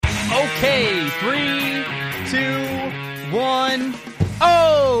Okay, 3, 2, 1.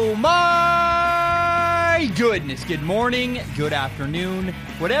 Oh my goodness. Good morning, good afternoon.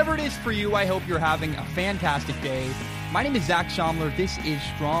 Whatever it is for you, I hope you're having a fantastic day. My name is Zach Schomler. This is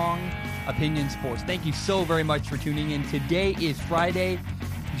Strong Opinion Sports. Thank you so very much for tuning in. Today is Friday,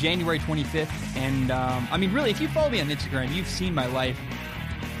 January 25th. And really, if you follow me on Instagram, you've seen my life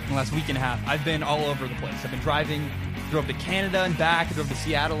in the last week and a half. I've been all over the place. I've been drove to Canada and back, drove to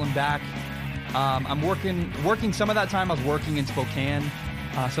Seattle and back. I'm working some of that time I was working in Spokane.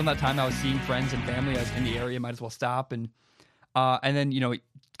 Some of that time I was seeing friends and family. I was in the area, might as well stop. And then, a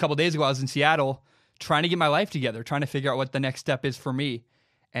couple days ago I was in Seattle trying to get my life together, trying to figure out what the next step is for me.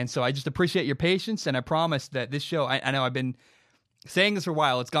 And so I just appreciate your patience, and I promise that this show, I know I've been saying this for a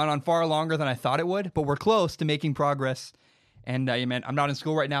while, it's gone on far longer than I thought it would, but we're close to making progress. And I'm not in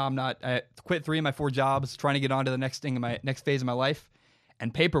school right now. I quit 3 of my 4 jobs, trying to get on to the next thing in my next phase of my life.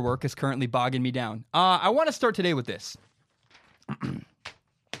 And paperwork is currently bogging me down. I want to start today with this.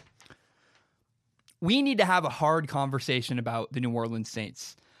 We need to have a hard conversation about the New Orleans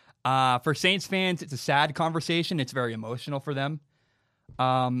Saints. For Saints fans, it's a sad conversation. It's very emotional for them.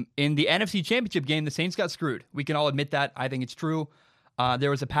 In the NFC Championship game, the Saints got screwed. We can all admit that. I think it's true. There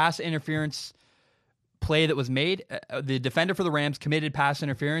was a pass interference play that was made. The defender for the Rams committed pass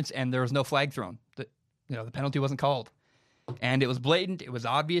interference, and there was no flag thrown. The penalty wasn't called. And it was blatant, it was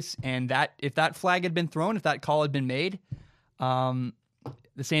obvious, and that if that flag had been thrown, if that call had been made, the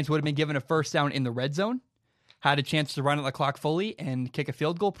Saints would have been given a first down in the red zone, had a chance to run out the clock fully and kick a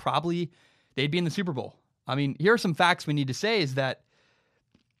field goal. Probably they'd be in the Super Bowl. Here are some facts we need to say is that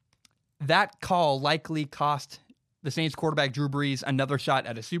call likely cost the Saints quarterback Drew Brees another shot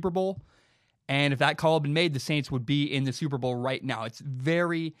at a Super Bowl. And if that call had been made, the Saints would be in the Super Bowl right now. It's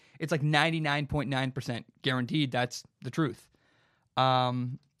like 99.9% guaranteed. That's the truth.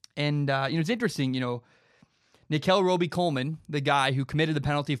 It's interesting, Nickel Roby-Coleman, the guy who committed the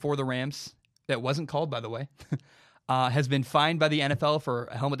penalty for the Rams, that wasn't called, by the way, has been fined by the NFL for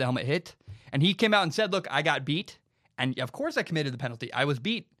a helmet-to-helmet hit. And he came out and said, look, I got beat. And of course I committed the penalty. I was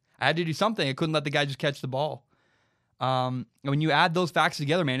beat. I had to do something. I couldn't let the guy just catch the ball. And when you add those facts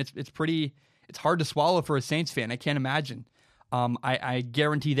together, man, it's hard to swallow for a Saints fan. I can't imagine. I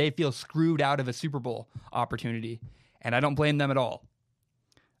guarantee they feel screwed out of a Super Bowl opportunity, and I don't blame them at all.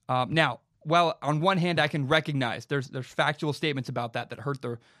 Now, well, on one hand, I can recognize there's factual statements about that hurt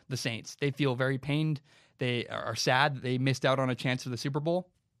the Saints. They feel very pained. They are sad that they missed out on a chance for the Super Bowl.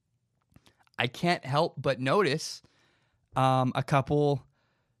 I can't help but notice a couple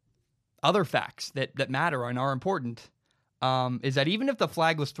other facts that matter and are important. Is that even if the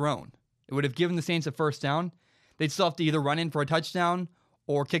flag was thrown, it would have given the Saints a first down. They'd still have to either run in for a touchdown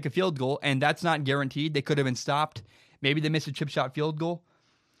or kick a field goal, and that's not guaranteed. They could have been stopped. Maybe they missed a chip shot field goal.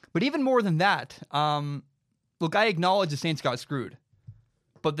 But even more than that, look, I acknowledge the Saints got screwed,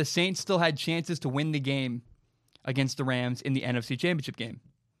 but the Saints still had chances to win the game against the Rams in the NFC Championship game.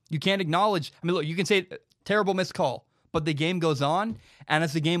 You can't acknowledge, look, you can say terrible missed call, but the game goes on, and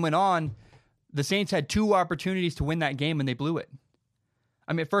as the game went on, the Saints had 2 opportunities to win that game, and they blew it.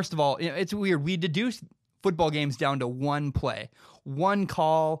 First of all, it's weird. We deduce football games down to one play, one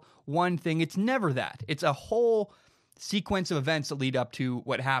call, one thing. It's never that. It's a whole sequence of events that lead up to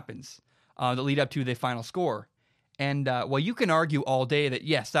what happens, that lead up to the final score. And while you can argue all day that,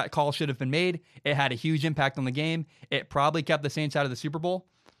 yes, that call should have been made, it had a huge impact on the game, it probably kept the Saints out of the Super Bowl,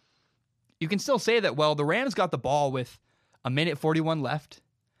 you can still say that, well, the Rams got the ball with 1:41 left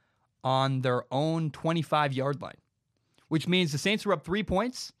on their own 25-yard line, which means the Saints were up 3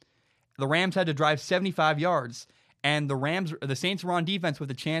 points. The Rams had to drive 75 yards, and the Saints were on defense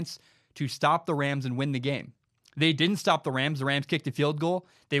with a chance to stop the Rams and win the game. They didn't stop the Rams. The Rams kicked a field goal.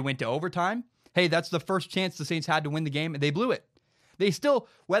 They went to overtime. Hey, that's the first chance the Saints had to win the game, and they blew it. They still,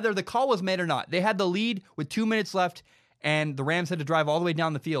 whether the call was made or not, they had the lead with 2 minutes left, and the Rams had to drive all the way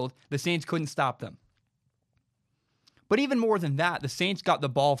down the field. The Saints couldn't stop them. But even more than that, the Saints got the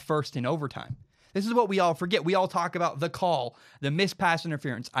ball first in overtime. This is what we all forget. We all talk about the call, the missed pass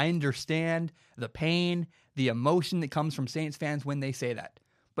interference. I understand the pain, the emotion that comes from Saints fans when they say that.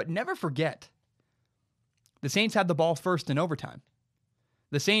 But never forget, the Saints had the ball first in overtime.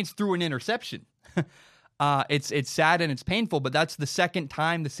 The Saints threw an interception. It's sad and it's painful, but that's the second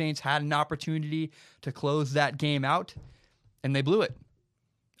time the Saints had an opportunity to close that game out, and they blew it.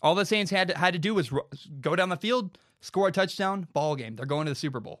 All the Saints had to do was go down the field, score a touchdown, ball game. They're going to the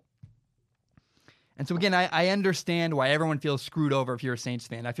Super Bowl. And so again, I understand why everyone feels screwed over if you're a Saints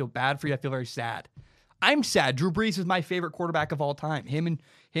fan. I feel bad for you. I feel very sad. I'm sad. Drew Brees is my favorite quarterback of all time. Him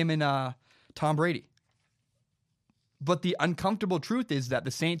and Tom Brady. But the uncomfortable truth is that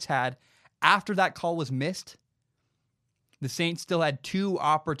the Saints had After that call was missed, the Saints still had 2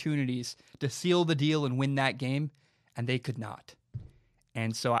 opportunities to seal the deal and win that game, and they could not.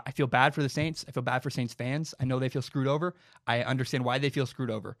 And so I feel bad for the Saints. I feel bad for Saints fans. I know they feel screwed over. I understand why they feel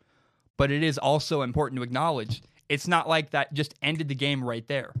screwed over. But it is also important to acknowledge it's not like that just ended the game right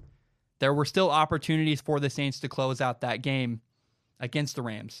there. There were still opportunities for the Saints to close out that game against the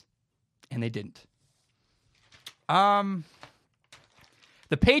Rams, and they didn't. The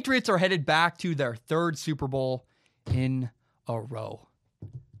Patriots are headed back to their 3rd Super Bowl in a row.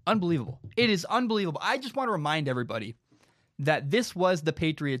 Unbelievable. It is unbelievable. I just want to remind everybody that this was the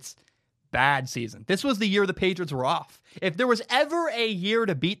Patriots' bad season. This was the year the Patriots were off. If there was ever a year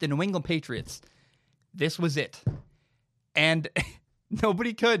to beat the New England Patriots, this was it. And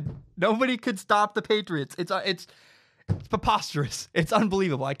nobody could stop the Patriots. It's preposterous. It's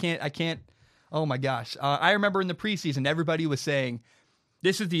unbelievable. I can't. Oh my gosh. I remember in the preseason, everybody was saying,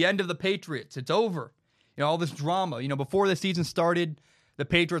 this is the end of the Patriots. It's over. All this drama. Before the season started, the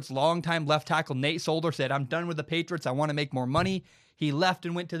Patriots' longtime left tackle Nate Solder said, I'm done with the Patriots. I want to make more money. He left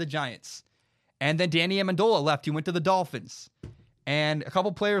and went to the Giants. And then Danny Amendola left. He went to the Dolphins. And a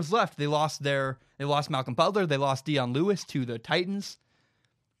couple players left. They lost Malcolm Butler. They lost Deion Lewis to the Titans.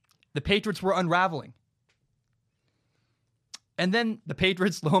 The Patriots were unraveling. And then the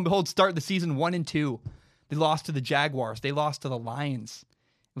Patriots, lo and behold, start the season 1-2. They lost to the Jaguars. They lost to the Lions.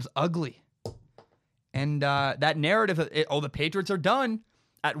 It was ugly. And that narrative, the Patriots are done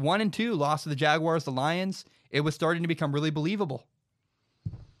at 1-2, lost to the Jaguars, the Lions, it was starting to become really believable.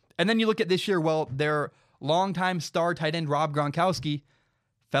 And then you look at this year, their longtime star tight end Rob Gronkowski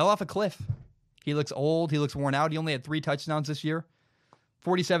fell off a cliff. He looks old. He looks worn out. He only had 3 touchdowns this year,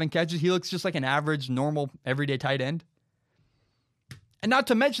 47 catches. He looks just like an average, normal, everyday tight end. And not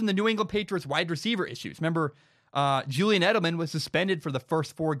to mention the New England Patriots wide receiver issues. Remember, Julian Edelman was suspended for the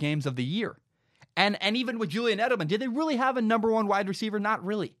first 4 games of the year. And even with Julian Edelman, did they really have a number 1 wide receiver? Not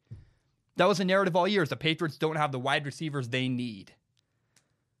really. That was a narrative all year. The Patriots don't have the wide receivers they need.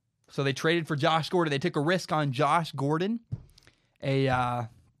 So they traded for Josh Gordon. They took a risk on Josh Gordon, a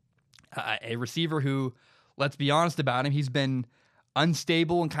receiver who, let's be honest about him, he's been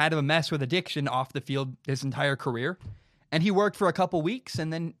unstable and kind of a mess with addiction off the field his entire career. And he worked for a couple weeks,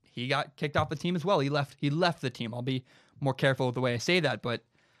 and then he got kicked off the team as well. He left the team. I'll be more careful with the way I say that, but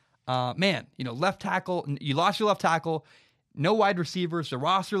left tackle, you lost your left tackle, no wide receivers, the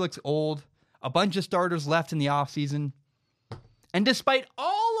roster looks old, a bunch of starters left in the offseason. And despite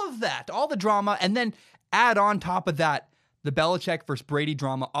all of that, all the drama, and then add on top of that, the Belichick versus Brady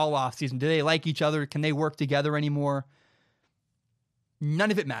drama all offseason. Do they like each other? Can they work together anymore?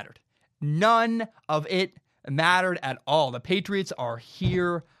 None of it mattered. None of it mattered at all. The Patriots are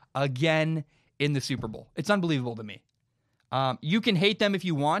here again in the Super Bowl. It's unbelievable to me. You can hate them if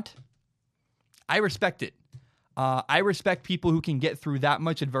you want. I respect it. I respect people who can get through that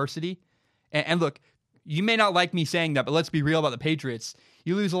much adversity. And look, you may not like me saying that, but let's be real about the Patriots.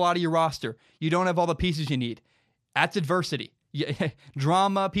 You lose a lot of your roster. You don't have all the pieces you need. That's adversity.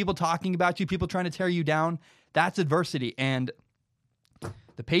 Drama, people talking about you, people trying to tear you down. That's adversity. And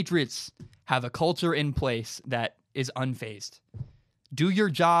the Patriots have a culture in place that is unfazed. Do your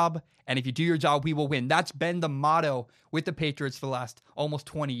job, and if you do your job, we will win. That's been the motto with the Patriots for the last almost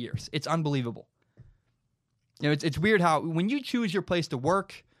 20 years. It's unbelievable. It's weird how when you choose your place to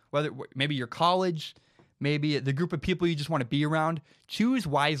work, whether maybe your college, maybe the group of people you just want to be around, choose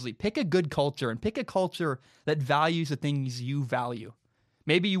wisely. Pick a good culture, and pick a culture that values the things you value.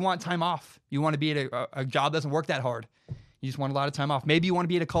 Maybe you want time off. You want to be at a job that doesn't work that hard. You just want a lot of time off. Maybe you want to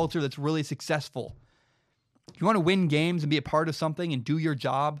be at a culture that's really successful. You want to win games and be a part of something and do your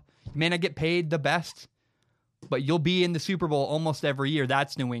job. You may not get paid the best, but you'll be in the Super Bowl almost every year.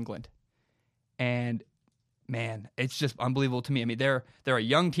 That's New England. And man, it's just unbelievable to me. I mean, they're a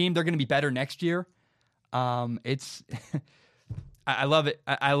young team. They're going to be better next year. I love it.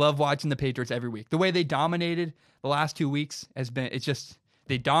 I love watching the Patriots every week. The way they dominated the last 2 weeks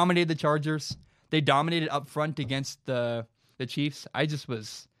they dominated the Chargers. They dominated up front against the Chiefs. I just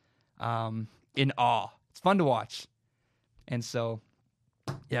was in awe. It's fun to watch. And so,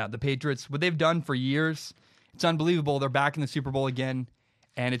 yeah, the Patriots, what they've done for years, it's unbelievable. They're back in the Super Bowl again,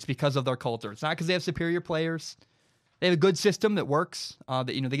 and it's because of their culture. It's not because they have superior players. They have a good system that works.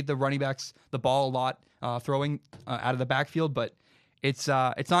 They get the running backs the ball a lot, throwing out of the backfield, but it's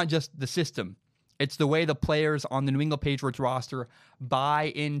not just the system. It's the way the players on the New England Patriots roster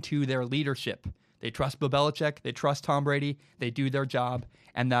buy into their leadership. They trust Bill Belichick. They trust Tom Brady. They do their job,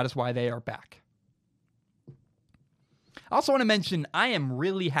 and that is why they are back. I also want to mention I am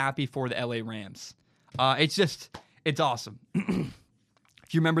really happy for the LA Rams. It's awesome.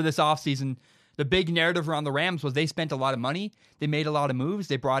 If you remember this offseason, the big narrative around the Rams was they spent a lot of money. They made a lot of moves.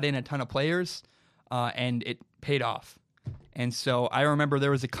 They brought in a ton of players, and it paid off. And so I remember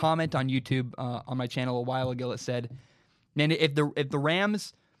there was a comment on YouTube on my channel a while ago that said, man, if the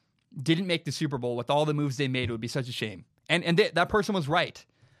Rams didn't make the Super Bowl with all the moves they made, it would be such a shame. And that person was right.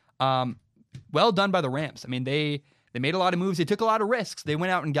 Well done by the Rams. I mean, they made a lot of moves. They took a lot of risks. They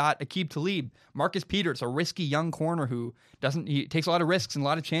went out and got Aqib Talib, Marcus Peters, a risky young corner who he takes a lot of risks and a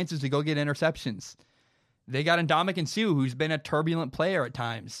lot of chances to go get interceptions. They got Ndamukong Suh, who's been a turbulent player at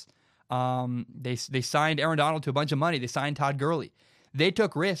times. They signed Aaron Donald to a bunch of money. They signed Todd Gurley. They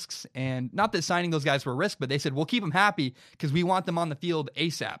took risks, and not that signing those guys were a risk, but they said, we'll keep them happy because we want them on the field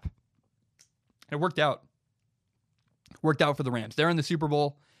ASAP. And it worked out. Worked out for the Rams. They're in the Super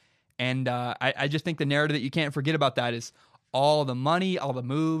Bowl, and I just think the narrative that you can't forget about that is all the money, all the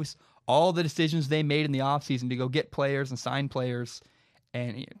moves, all the decisions they made in the offseason to go get players and sign players.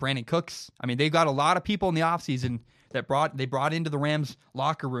 And Brandon Cooks, I mean, they got a lot of people in the offseason that they brought into the Rams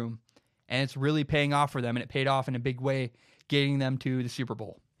locker room, and it's really paying off for them, and it paid off in a big way, getting them to the Super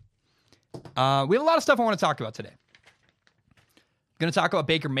Bowl. We have a lot of stuff I want to talk about today. I'm going to talk about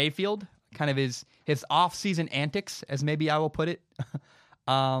Baker Mayfield, kind of his off-season antics, as maybe I will put it.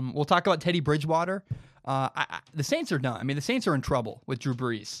 We'll talk about Teddy Bridgewater. The Saints are done. I mean, the Saints are in trouble with Drew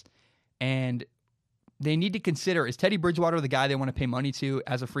Brees, and they need to consider, is Teddy Bridgewater the guy they want to pay money to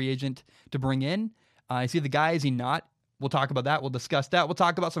as a free agent to bring in? Is he the guy? Is he not? We'll talk about that. We'll discuss that. We'll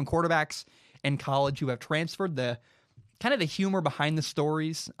talk about some quarterbacks in college who have transferred, the kind of the humor behind the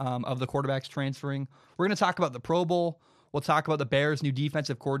stories of the quarterbacks transferring. We're going to talk about the Pro Bowl. We'll talk about the Bears' new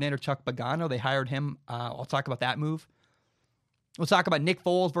defensive coordinator, Chuck Pagano. They hired him. I'll talk about that move. We'll talk about Nick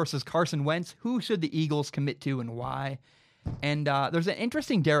Foles versus Carson Wentz. Who should the Eagles commit to and why? And there's an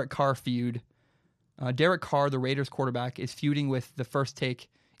interesting Derek Carr feud. Derek Carr, the Raiders quarterback, is feuding with the First Take,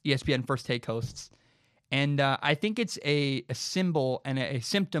 ESPN First Take hosts. And I think it's a symbol and a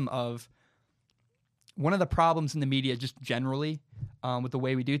symptom of one of the problems in the media just generally with the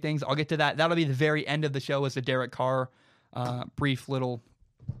way we do things. I'll get to that. That'll be the very end of the show as a Derek Carr brief little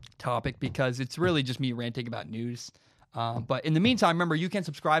topic because it's really just me ranting about news. But in the meantime, remember, you can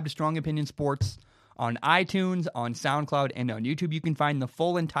subscribe to Strong Opinion Sports on iTunes, on SoundCloud, and on YouTube. You can find the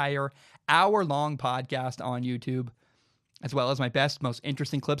full entire hour-long podcast on YouTube, as well as my best, most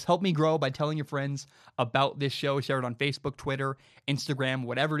interesting clips. Help me grow by telling your friends about this show. Share it on Facebook, Twitter, Instagram,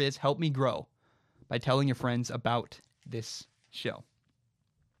 whatever it is. Help me grow by telling your friends about this show.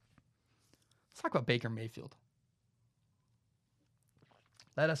 Let's talk about Baker Mayfield.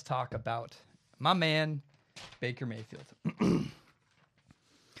 Let us talk about my man, Baker Mayfield.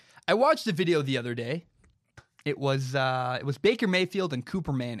 I watched a video the other day. It was Baker Mayfield and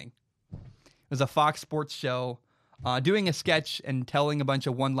Cooper Manning. It was a Fox Sports show doing a sketch and telling a bunch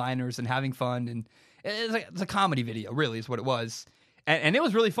of one-liners and having fun. And it's a comedy video, really, is what it was. And it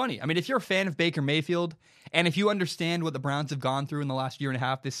was really funny. I mean, if you're a fan of Baker Mayfield and if you understand what the Browns have gone through in the last year and a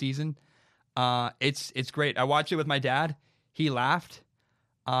half this season, it's great. I watched it with my dad. He laughed,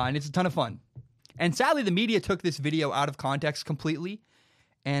 and it's a ton of fun. And sadly, the media took this video out of context completely.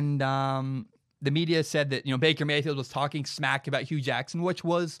 And the media said that, Baker Mayfield was talking smack about Hugh Jackson, which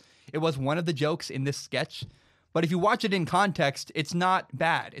was one of the jokes in this sketch. But if you watch it in context, it's not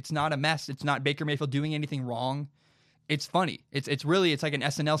bad. It's not a mess. It's not Baker Mayfield doing anything wrong. It's funny. It's like an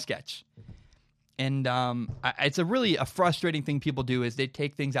SNL sketch. And it's a frustrating thing people do is they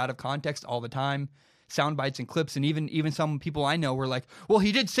take things out of context all the time, sound bites and clips. And even some people I know were like, well,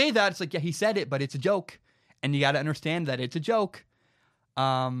 he did say that. It's like, yeah, he said it, but it's a joke. And you got to understand that it's a joke.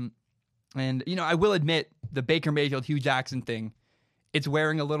 And I will admit the Baker Mayfield, Hugh Jackson thing, it's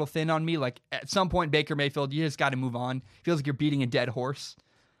wearing a little thin on me. Like at some point, Baker Mayfield, you just got to move on. Feels like you're beating a dead horse.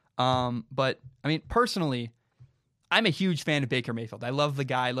 But I mean, personally, I'm a huge fan of Baker Mayfield. I love the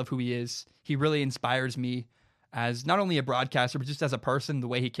guy. I love who he is. He really inspires me as not only a broadcaster, but just as a person, the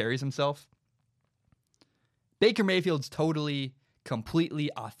way he carries himself. Baker Mayfield's totally,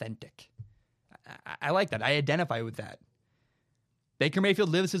 completely authentic. I like that. I identify with that. Baker Mayfield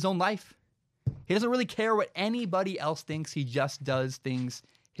lives his own life. He doesn't really care what anybody else thinks. He just does things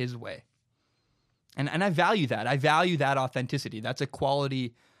his way. And I value that. I value that authenticity. That's a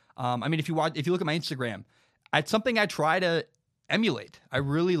quality. If you look at my Instagram, it's something I try to emulate. I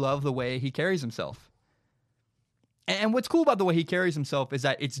really love the way he carries himself. And what's cool about the way he carries himself is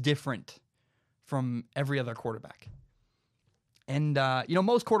that it's different from every other quarterback. And,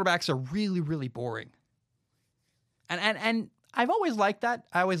 most quarterbacks are really, really boring. And I've always liked that.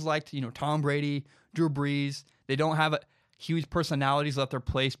 I always liked, Tom Brady, Drew Brees. They don't have huge personalities let their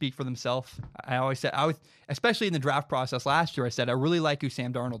play speak for themselves. I always said, especially in the draft process last year, I said, I really like who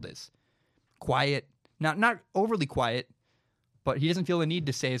Sam Darnold is. Quiet, not overly quiet, but he doesn't feel the need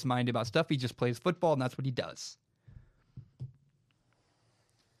to say his mind about stuff. He just plays football, and that's what he does.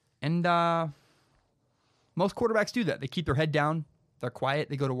 And most quarterbacks do that. They keep their head down. They're quiet.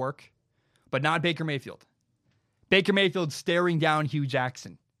 They go to work. But not Baker Mayfield. Baker Mayfield's staring down Hugh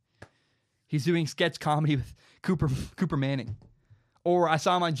Jackson. He's doing sketch comedy with Cooper Manning. Or I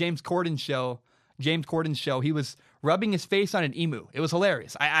saw him on James Corden's show. He was rubbing his face on an emu. It was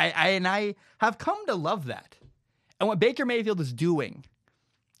hilarious. I have come to love that. And what Baker Mayfield is doing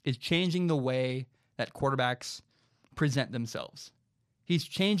is changing the way that quarterbacks present themselves. He's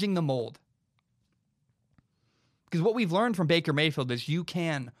changing the mold. Because what we've learned from Baker Mayfield is you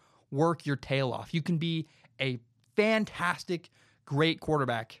can work your tail off. You can be a fantastic, great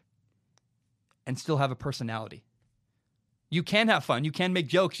quarterback and still have a personality. You can have fun. You can make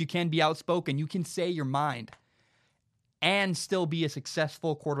jokes. You can be outspoken. You can say your mind and still be a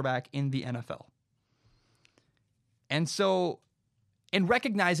successful quarterback in the NFL. And so in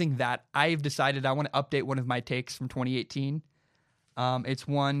recognizing that, I've decided I want to update one of my takes from 2018. It's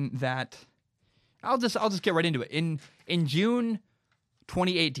one that I'll just get right into it. In June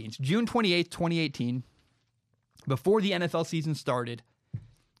 2018, June 28th, 2018, before the NFL season started,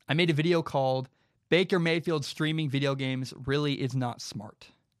 I made a video called Baker Mayfield Streaming Video Games Really Is Not Smart.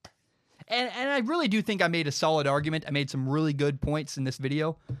 And I really do think I made a solid argument. I made some really good points in this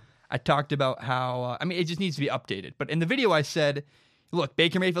video. I talked about how, it just needs to be updated. But in the video I said, look,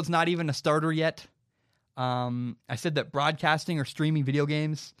 Baker Mayfield's not even a starter yet. I said that broadcasting or streaming video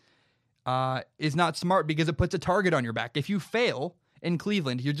games is not smart because it puts a target on your back. If you fail in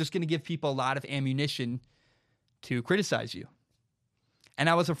Cleveland, you're just going to give people a lot of ammunition to criticize you. And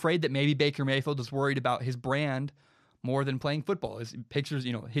I was afraid that maybe Baker Mayfield was worried about his brand more than playing football. His pictures,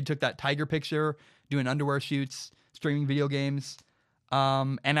 he took that tiger picture, doing underwear shoots, streaming video games.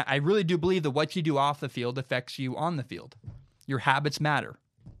 And I really do believe that what you do off the field affects you on the field. Your habits matter.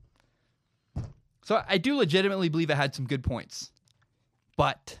 So I do legitimately believe I had some good points.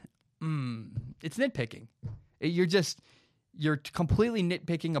 But it's nitpicking. You're completely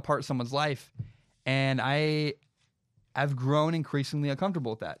nitpicking apart someone's life. And I've grown increasingly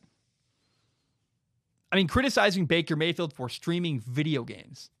uncomfortable with that. Criticizing Baker Mayfield for streaming video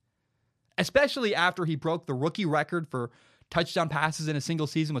games, especially after he broke the rookie record for touchdown passes in a single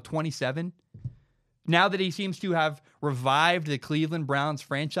season with 27. Now that he seems to have revived the Cleveland Browns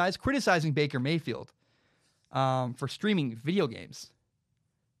franchise, criticizing Baker Mayfield for streaming video games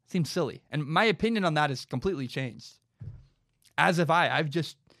seems silly. And my opinion on that has completely changed. As have I. I've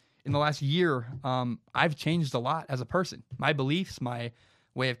just, in the last year, I've changed a lot as a person. My beliefs, my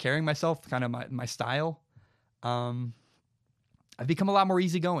way of carrying myself, kind of my style. I've become a lot more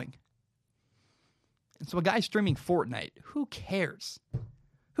easygoing. And so a guy streaming Fortnite, who cares?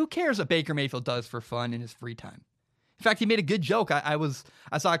 Who cares what Baker Mayfield does for fun in his free time? In fact, he made a good joke. I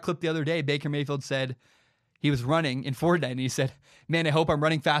saw a clip the other day. Baker Mayfield said he was running in Fortnite, and he said, "Man, I hope I'm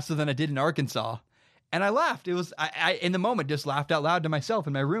running faster than I did in Arkansas." And I laughed. I in the moment just laughed out loud to myself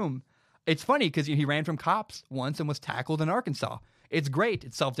in my room. It's funny because he ran from cops once and was tackled in Arkansas. It's great.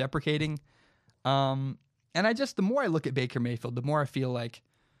 It's self-deprecating. And the more I look at Baker Mayfield, the more I feel like,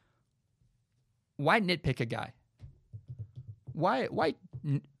 why nitpick a guy? Why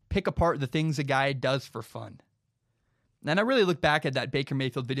pick apart the things a guy does for fun? And I really look back at that Baker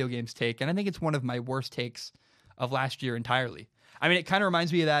Mayfield video games take, and I think it's one of my worst takes of last year entirely. It kind of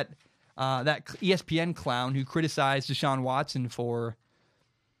reminds me of that ESPN clown who criticized Deshaun Watson for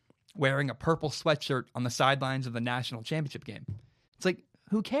wearing a purple sweatshirt on the sidelines of the national championship game. It's like,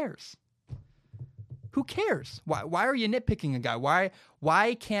 who cares? Who cares? Why are you nitpicking a guy?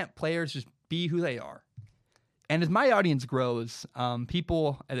 Why can't players just be who they are? And as my audience grows,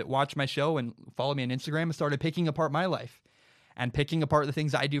 people that watch my show and follow me on Instagram have started picking apart my life and picking apart the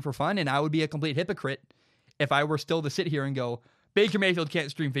things I do for fun. And I would be a complete hypocrite if I were still to sit here and go, Baker Mayfield can't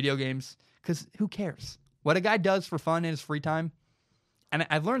stream video games, because who cares? What a guy does for fun in his free time. And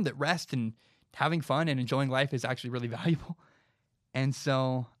I've learned that rest and having fun and enjoying life is actually really valuable. And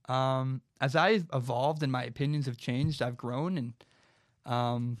so as I've evolved and my opinions have changed, I've grown, and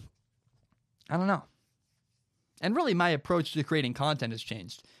I don't know. And really my approach to creating content has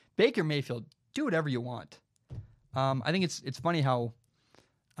changed. Baker Mayfield, do whatever you want. I think it's funny how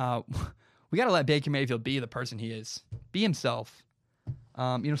we got to let Baker Mayfield be the person he is. Be himself.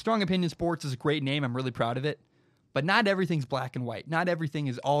 Strong Opinion Sports is a great name. I'm really proud of it. But not everything's black and white. Not everything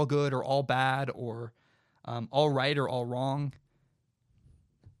is all good or all bad or all right or all wrong.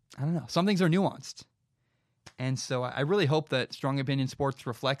 I don't know. Some things are nuanced. And so I really hope that Strong Opinion Sports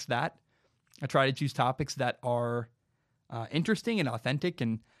reflects that. I try to choose topics that are interesting and authentic,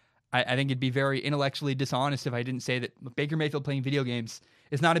 and I think it'd be very intellectually dishonest if I didn't say that Baker Mayfield playing video games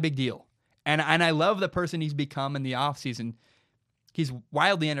is not a big deal. And I love the person he's become in the offseason. He's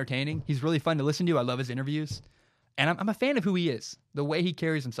wildly entertaining. He's really fun to listen to. I love his interviews. And I'm a fan of who he is, the way he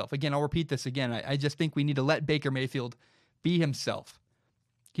carries himself. Again, I'll repeat this again. I just think we need to let Baker Mayfield be himself.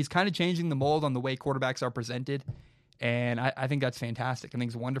 He's kind of changing the mold on the way quarterbacks are presented, and I think that's fantastic. I think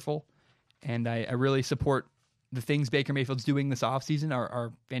it's wonderful, and I really support the things Baker Mayfield's doing this offseason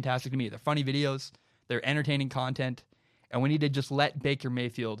are fantastic to me. They're funny videos, they're entertaining content, and we need to just let Baker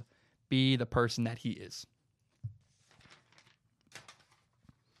Mayfield be the person that he is.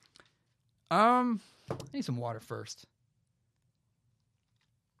 I need some water first.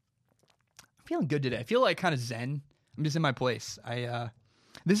 I'm feeling good today. I feel like kind of zen. I'm just in my place.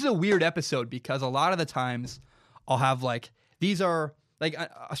 This is a weird episode because a lot of the times I'll have these are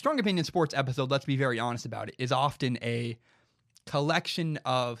a Strong Opinion Sports episode, let's be very honest about it, is often a collection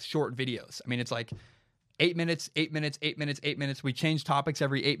of short videos. I mean, it's 8 minutes, 8 minutes, 8 minutes, 8 minutes. We change topics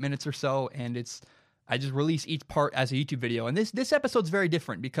every 8 minutes or so, and I just release each part as a YouTube video. And this episode's very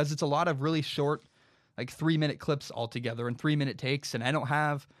different because it's a lot of really short, 3-minute clips altogether and 3-minute takes, and I don't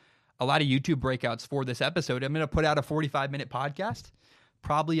have a lot of YouTube breakouts for this episode. I'm going to put out a 45-minute podcast,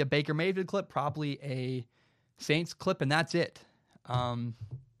 probably a Baker Mayfield clip, probably a Saints clip, and that's it.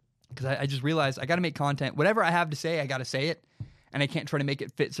 Because I just realized I got to make content. Whatever I have to say, I got to say it, and I can't try to make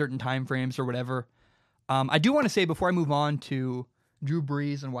it fit certain time frames or whatever. I do want to say before I move on to Drew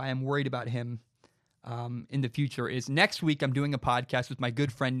Brees and why I'm worried about him in the future is next week I'm doing a podcast with my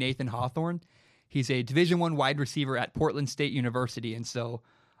good friend Nathan Hawthorne. He's a Division I wide receiver at Portland State University, and so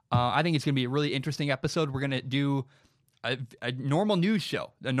I think it's going to be a really interesting episode. We're going to do a normal news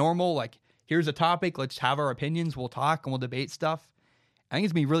show, a normal, here's a topic, let's have our opinions, we'll talk, and we'll debate stuff. I think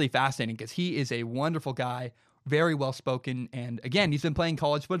it's going to be really fascinating because he is a wonderful guy, very well-spoken, and again, he's been playing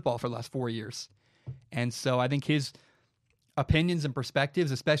college football for the last 4 years. And so I think his opinions and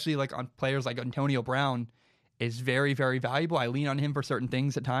perspectives, especially on players like Antonio Brown, is very, very valuable. I lean on him for certain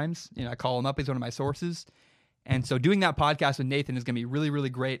things at times. I call him up. He's one of my sources. And so doing that podcast with Nathan is going to be really, really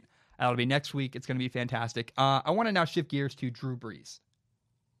great. That'll be next week. It's going to be fantastic. I want to now shift gears to Drew Brees.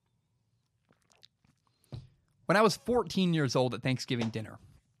 When I was 14 years old at Thanksgiving dinner,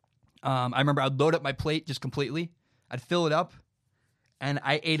 I remember I'd load up my plate just completely. I'd fill it up, and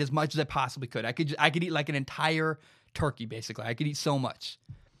I ate as much as I possibly could. I could eat an entire turkey, basically. I could eat so much.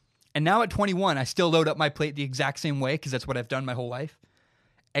 And now at 21, I still load up my plate the exact same way because that's what I've done my whole life,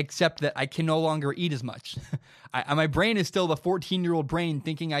 except that I can no longer eat as much. My brain is still the 14-year-old brain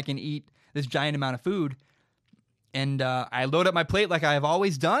thinking I can eat this giant amount of food. And I load up my plate like I have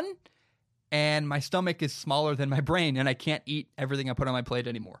always done, and my stomach is smaller than my brain, and I can't eat everything I put on my plate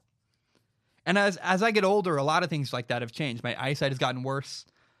anymore. And as I get older, a lot of things like that have changed. My eyesight has gotten worse.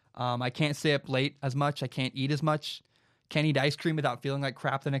 I can't stay up late as much. I can't eat as much. Can't eat ice cream without feeling like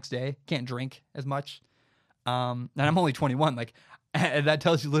crap the next day. Can't drink as much. And I'm only 21. That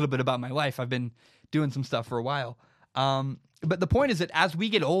tells you a little bit about my life. I've been doing some stuff for a while. But the point is that as we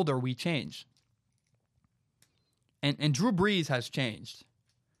get older, we change. And Drew Brees has changed.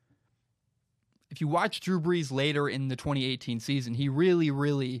 If you watch Drew Brees later in the 2018 season, he really,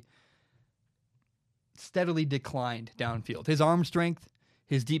 really steadily declined downfield. His arm strength,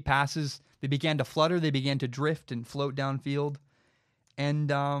 his deep passes, they began to flutter, they began to drift and float downfield.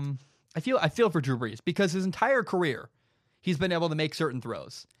 And I feel for Drew Brees because his entire career, he's been able to make certain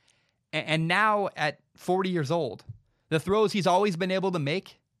throws. And now at 40 years old, the throws he's always been able to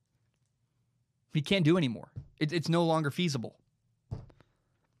make, he can't do anymore. It's no longer feasible.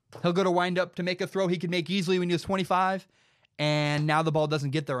 He'll go to wind up to make a throw he could make easily when he was 25, and now the ball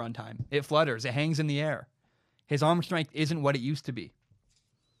doesn't get there on time. It flutters. It hangs in the air. His arm strength isn't what it used to be.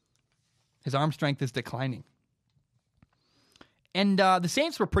 His arm strength is declining. And the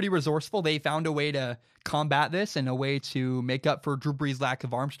Saints were pretty resourceful. They found a way to combat this and a way to make up for Drew Brees' lack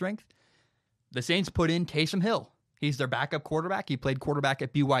of arm strength. The Saints put in Taysom Hill. He's their backup quarterback. He played quarterback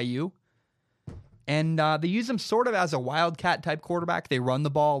at BYU. And they use him sort of as a wildcat type quarterback. They run the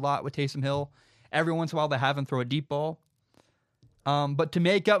ball a lot with Taysom Hill. Every once in a while they have him throw a deep ball. But to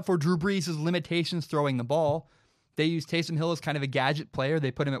make up for Drew Brees' limitations throwing the ball, they use Taysom Hill as kind of a gadget player.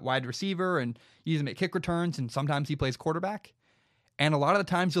 They put him at wide receiver and use him at kick returns, and sometimes he plays quarterback. And a lot of the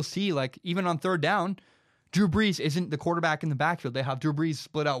times you'll see, even on third down, Drew Brees isn't the quarterback in the backfield. They have Drew Brees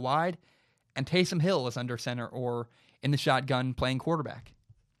split out wide, and Taysom Hill is under center or in the shotgun playing quarterback.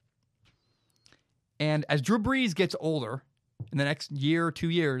 And as Drew Brees gets older, in the next year or 2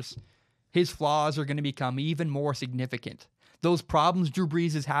 years, his flaws are going to become even more significant. Those problems Drew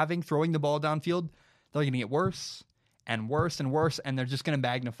Brees is having throwing the ball downfield, they're going to get worse and worse and worse, and they're just going to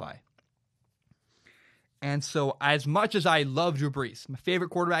magnify. And so as much as I love Drew Brees, my favorite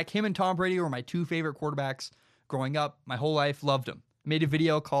quarterback, him and Tom Brady were my two favorite quarterbacks growing up. My whole life, loved them. Made a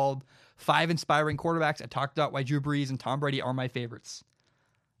video called 5 Inspiring Quarterbacks. I talked about why Drew Brees and Tom Brady are my favorites.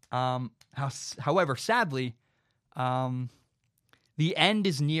 However, sadly, the end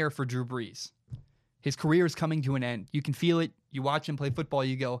is near for Drew Brees. His career is coming to an end. You can feel it. You watch him play football,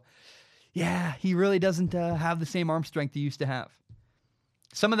 you go, yeah, he really doesn't have the same arm strength he used to have.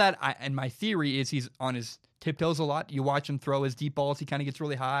 Some of that, and my theory is he's on his tiptoes a lot. You watch him throw his deep balls, he kind of gets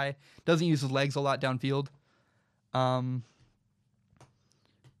really high, doesn't use his legs a lot downfield. Now,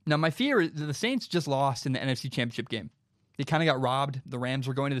 my fear is the Saints just lost in the NFC Championship game. They kind of got robbed. The Rams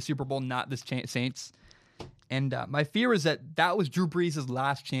were going to the Super Bowl, not the Saints. And my fear is that was Drew Brees'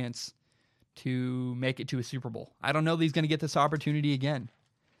 last chance to make it to a Super Bowl. I don't know that he's going to get this opportunity again.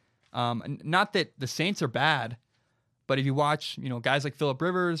 Not that the Saints are bad, but if you watch, guys like Phillip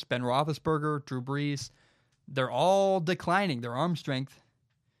Rivers, Ben Roethlisberger, Drew Brees, they're all declining. Their arm strength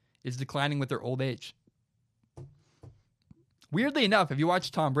is declining with their old age. Weirdly enough, if you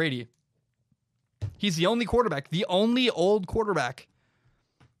watch Tom Brady, he's the only old quarterback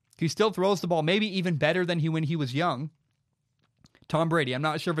who still throws the ball maybe even better than when he was young. Tom Brady. I'm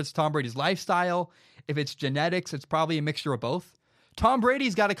not sure if it's Tom Brady's lifestyle, if it's genetics. It's probably a mixture of both. Tom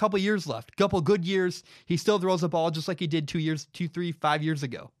Brady's got a couple years left, a couple good years. He still throws the ball just like he did 5 years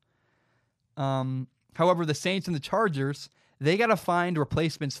ago. However, the Saints and the Chargers, they got to find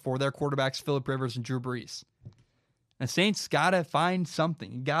replacements for their quarterbacks, Phillip Rivers and Drew Brees. The Saints got to find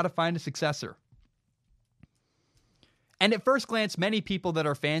something. You got to find a successor. And at first glance, many people that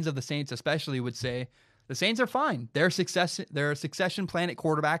are fans of the Saints especially would say, the Saints are fine. Their succession plan at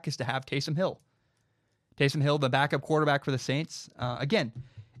quarterback is to have Taysom Hill. Taysom Hill, the backup quarterback for the Saints. Again,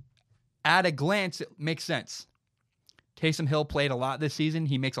 at a glance, it makes sense. Taysom Hill played a lot this season.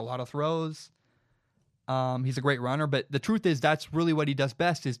 He makes a lot of throws. He's a great runner, but the truth is that's really what he does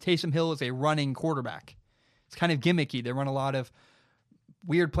best is Taysom Hill is a running quarterback. It's kind of gimmicky. They run a lot of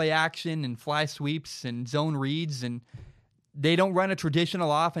weird play action and fly sweeps and zone reads, and they don't run a traditional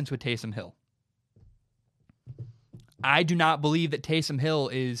offense with Taysom Hill. I do not believe that Taysom Hill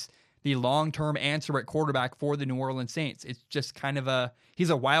is the long-term answer at quarterback for the New Orleans Saints. It's just kind of he's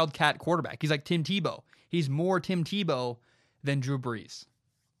a wildcat quarterback. He's like Tim Tebow. He's more Tim Tebow than Drew Brees.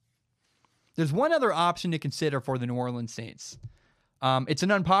 There's one other option to consider for the New Orleans Saints. It's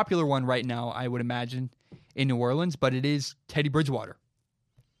an unpopular one right now, I would imagine, in New Orleans, but it is Teddy Bridgewater.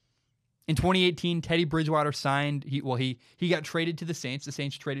 In 2018, Teddy Bridgewater signed, he got traded to the Saints. The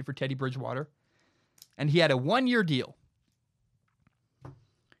Saints traded for Teddy Bridgewater, and he had a 1-year deal.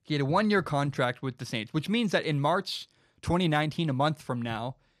 He had a 1-year contract with the Saints, which means that in March 2019, a month from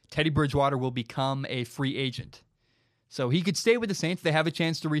now, Teddy Bridgewater will become a free agent. So he could stay with the Saints. They have a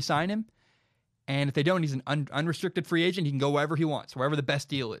chance to re-sign him. And if they don't, he's an unrestricted free agent. He can go wherever he wants, wherever the best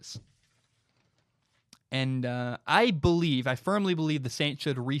deal is. And I firmly believe the Saints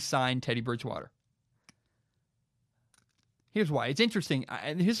should re-sign Teddy Bridgewater. Here's why. It's interesting.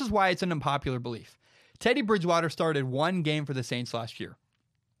 This is why it's an unpopular belief. Teddy Bridgewater started one game for the Saints last year.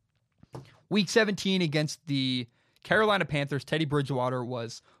 Week 17 against the Carolina Panthers, Teddy Bridgewater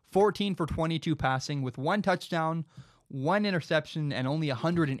was 14 for 22 passing with 1 touchdown, 1 interception, and only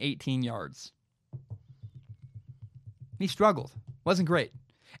 118 yards. He struggled. Wasn't great.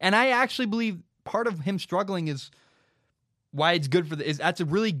 And I actually believe part of him struggling is why it's good that's a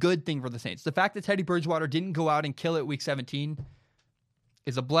really good thing for the Saints. The fact that Teddy Bridgewater didn't go out and kill it week 17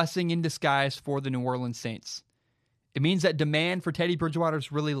 is a blessing in disguise for the New Orleans Saints. It means that demand for Teddy Bridgewater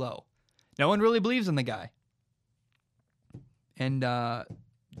is really low. No one really believes in the guy. And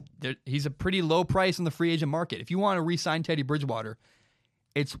he's a pretty low price in the free agent market. If you want to re-sign Teddy Bridgewater,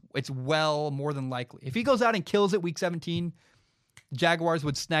 it's well more than likely. If he goes out and kills it week 17, Jaguars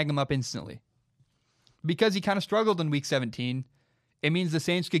would snag him up instantly. Because he kind of struggled in week 17, it means the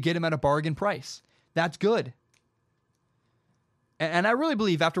Saints could get him at a bargain price. That's good. And I really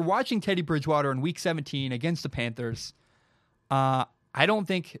believe after watching Teddy Bridgewater in week 17 against the Panthers, I don't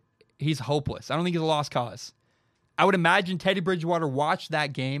think he's hopeless. I don't think he's a lost cause. I would imagine Teddy Bridgewater watched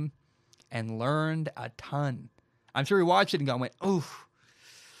that game and learned a ton. I'm sure he watched it and went, oof,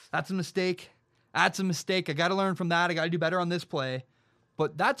 that's a mistake. That's a mistake. I got to learn from that. I got to do better on this play.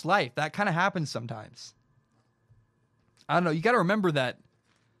 But that's life. That kind of happens sometimes. I don't know. You got to remember that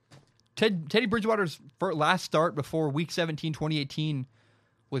Teddy Bridgewater's last start before Week 17, 2018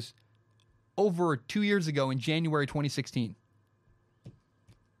 was over 2 years ago in January 2016.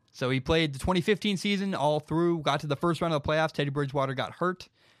 So he played the 2015 season all through, got to the first round of the playoffs. Teddy Bridgewater got hurt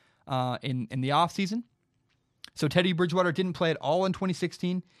in the offseason. So Teddy Bridgewater didn't play at all in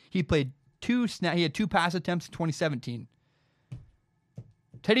 2016. He played he had 2 pass attempts in 2017.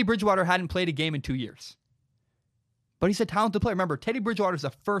 Teddy Bridgewater hadn't played a game in 2 years. But he's a talented player. Remember, Teddy Bridgewater's a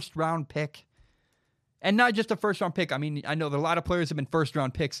first-round pick. And not just a first-round pick. I mean, I know that a lot of players have been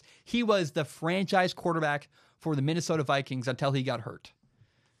first-round picks. He was the franchise quarterback for the Minnesota Vikings until he got hurt.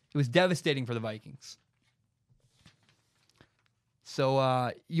 It was devastating for the Vikings.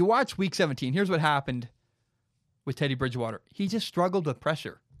 So you watch Week 17. Here's what happened with Teddy Bridgewater. He just struggled with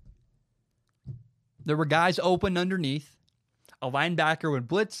pressure. There were guys open underneath. A linebacker would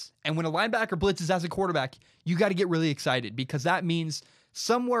blitz. And when a linebacker blitzes as a quarterback, you got to get really excited because that means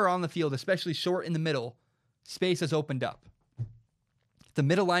somewhere on the field, especially short in the middle, space has opened up. The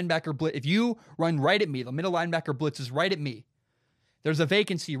middle linebacker blitz, if you run right at me, the middle linebacker blitzes right at me, there's a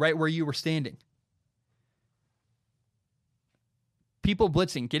vacancy right where you were standing. People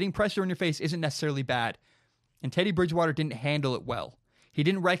blitzing, getting pressure in your face isn't necessarily bad. And Teddy Bridgewater didn't handle it well. He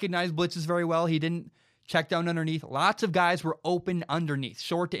didn't recognize blitzes very well. He didn't check down underneath. Lots of guys were open underneath.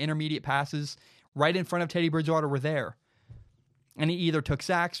 Short to intermediate passes right in front of Teddy Bridgewater were there. And he either took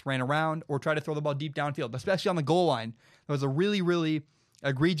sacks, ran around, or tried to throw the ball deep downfield, especially on the goal line. There was a really, really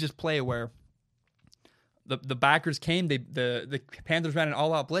egregious play where the backers came, the Panthers ran an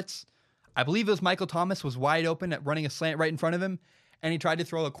all-out blitz. I believe it was Michael Thomas was wide open at running a slant right in front of him, and he tried to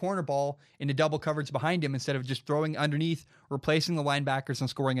throw a corner ball into double coverage behind him instead of just throwing underneath, replacing the linebackers, and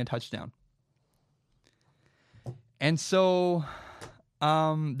scoring a touchdown. And so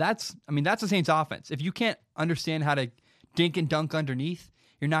that's the Saints offense. If you can't understand how to dink and dunk underneath,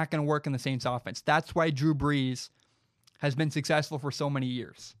 you're not going to work in the Saints offense. That's why Drew Brees has been successful for so many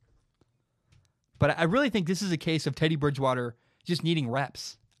years. But I really think this is a case of Teddy Bridgewater just needing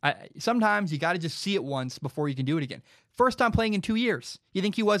reps. Sometimes you got to just see it once before you can do it again. First time playing in 2 years. You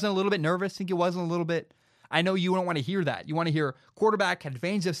think he wasn't a little bit nervous? Think he wasn't a little bit? I know you don't want to hear that. You want to hear quarterback had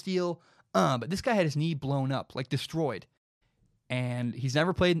veins of steel, but this guy had his knee blown up, like destroyed. And he's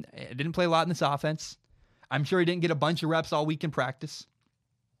never played, didn't play a lot in this offense. I'm sure he didn't get a bunch of reps all week in practice.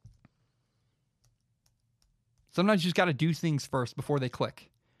 Sometimes you just got to do things first before they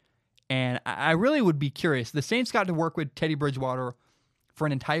click. And I really would be curious. The Saints got to work with Teddy Bridgewater for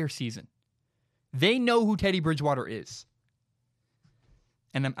an entire season. They know who Teddy Bridgewater is.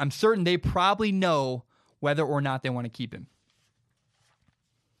 And I'm certain they probably know whether or not they want to keep him.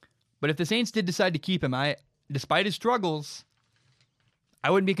 But if the Saints did decide to keep him, despite his struggles,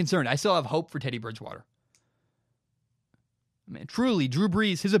 I wouldn't be concerned. I still have hope for Teddy Bridgewater. Man, truly, Drew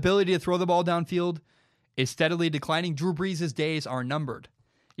Brees, his ability to throw the ball downfield is steadily declining. Drew Brees' days are numbered.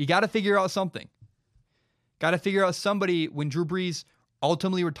 You got to figure out something. Got to figure out somebody when Drew Brees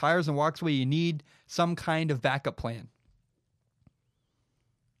ultimately retires and walks away. You need some kind of backup plan.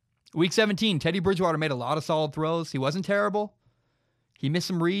 Week 17, Teddy Bridgewater made a lot of solid throws. He wasn't terrible. He missed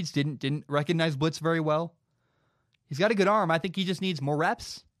some reads, didn't recognize blitz very well. He's got a good arm. I think he just needs more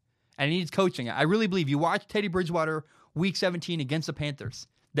reps, and he needs coaching. I really believe you watch Teddy Bridgewater Week 17 against the Panthers.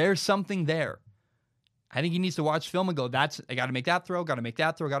 There's something there. I think he needs to watch film and go, I got to make that throw, got to make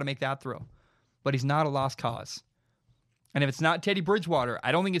that throw, got to make that throw. But he's not a lost cause. And if it's not Teddy Bridgewater,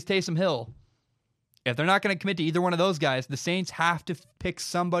 I don't think it's Taysom Hill. If they're not going to commit to either one of those guys, the Saints have to pick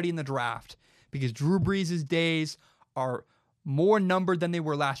somebody in the draft because Drew Brees' days are more numbered than they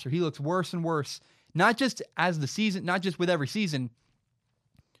were last year. He looks worse and worse, not just as the season, not just with every season.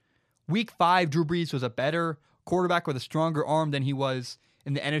 Week 5, Drew Brees was a better quarterback with a stronger arm than he was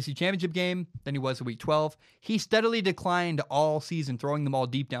in the NFC Championship game, than he was in Week 12. He steadily declined all season, throwing the ball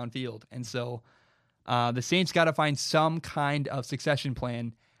deep downfield. And so the Saints got to find some kind of succession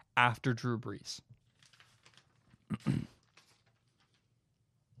plan after Drew Brees.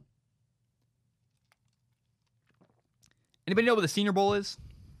 Anybody know what the Senior Bowl is?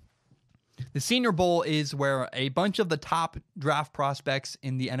 The Senior Bowl is where a bunch of the top draft prospects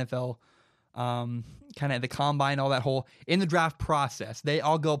in the NFL, kind of the combine, all that whole, in the draft process, they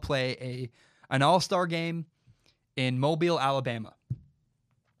all go play an all-star game in Mobile, Alabama.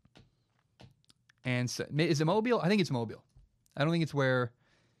 And so, is it Mobile? I think it's Mobile. I don't think it's where,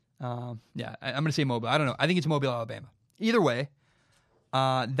 I'm going to say Mobile. I don't know. I think it's Mobile, Alabama. Either way,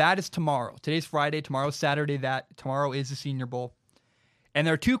 that is tomorrow. Today's Friday. Tomorrow's Saturday. Tomorrow is the Senior Bowl. And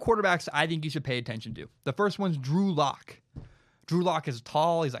there are 2 quarterbacks I think you should pay attention to. The first one's Drew Lock. Drew Lock is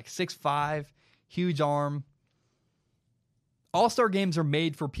tall. He's like 6'5", huge arm. All-star games are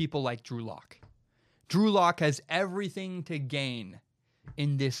made for people like Drew Lock. Drew Lock has everything to gain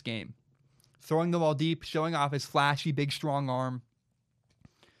in this game. Throwing the ball deep, showing off his flashy, big, strong arm.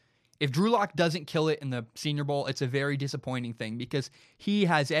 if Drew Lock doesn't kill it in the Senior Bowl, it's a very disappointing thing because he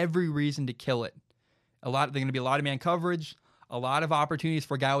has every reason to kill it. There's going to be a lot of man coverage, a lot of opportunities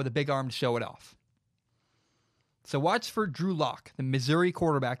for a guy with a big arm to show it off. So watch for Drew Lock, the Missouri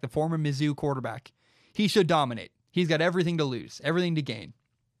quarterback, the former Mizzou quarterback. He should dominate. He's got everything to lose, everything to gain.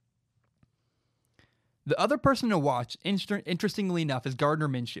 The other person to watch, interestingly enough, is Gardner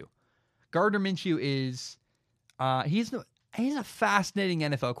Minshew. Gardner Minshew is he's a fascinating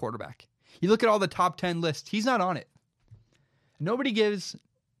NFL quarterback. You look at all the top 10 lists, he's not on it. Nobody gives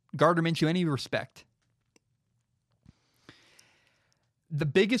Gardner Minshew any respect. The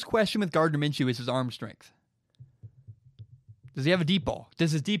biggest question with Gardner Minshew is his arm strength. Does he have a deep ball?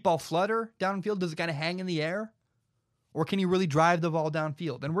 Does his deep ball flutter downfield? Does it kind of hang in the air? Or can he really drive the ball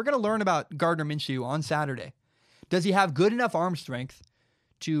downfield? And we're going to learn about Gardner Minshew on Saturday. Does he have good enough arm strength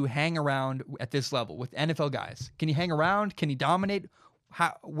to hang around at this level with NFL guys? Can he hang around? Can he dominate?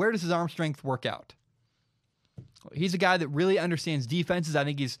 Where does his arm strength work out? He's a guy that really understands defenses. I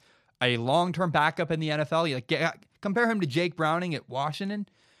think he's a long-term backup in the NFL. Compare him to Jake Browning at Washington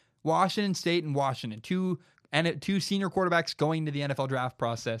State and Washington. Two senior quarterbacks going to the NFL draft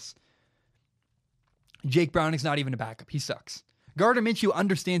process. Jake Browning's not even a backup. He sucks. Gardner Minshew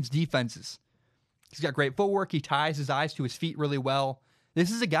understands defenses. He's got great footwork. He ties his eyes to his feet really well.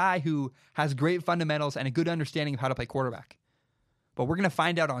 This is a guy who has great fundamentals and a good understanding of how to play quarterback. But we're going to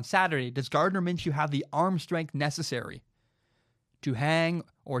find out on Saturday, does Gardner Minshew have the arm strength necessary to hang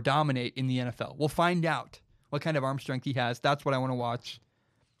or dominate in the NFL? We'll find out what kind of arm strength he has. That's what I want to watch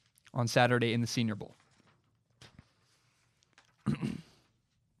on Saturday in the Senior Bowl.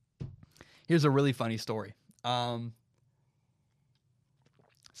 Here's a really funny story. Let's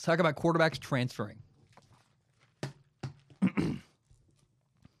talk about quarterbacks transferring.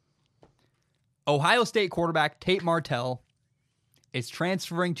 Ohio State quarterback Tate Martell is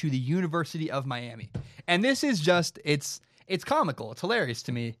transferring to the University of Miami. And this is just, it's comical. It's hilarious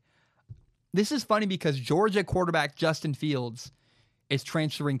to me. This is funny because Georgia quarterback Justin Fields is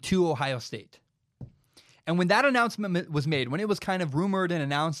transferring to Ohio State. And when that announcement was made, when it was kind of rumored and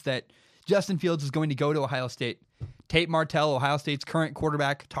announced that Justin Fields is going to go to Ohio State, Tate Martell, Ohio State's current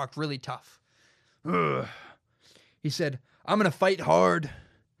quarterback, talked really tough. Ugh. He said, I'm going to fight hard.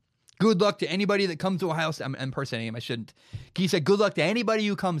 Good luck to anybody that comes to Ohio State. I'm impersonating him. I shouldn't. He said, good luck to anybody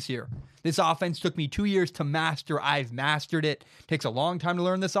who comes here. This offense took me 2 years to master. I've mastered it. Takes a long time to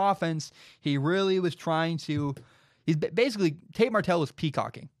learn this offense. He really was trying to... Tate Martell was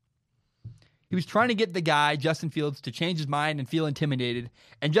peacocking. He was trying to get the guy, Justin Fields, to change his mind and feel intimidated.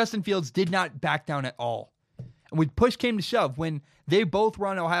 And Justin Fields did not back down at all. And when push came to shove, when they both were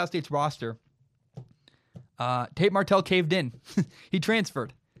on Ohio State's roster, Tate Martell caved in. He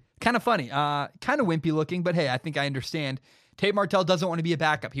transferred. Kind of funny. Kind of wimpy looking, but hey, I think I understand. Tate Martell doesn't want to be a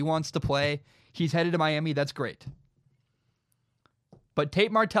backup. He wants to play. He's headed to Miami. That's great. But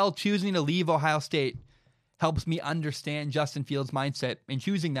Tate Martell choosing to leave Ohio State helps me understand Justin Fields' mindset in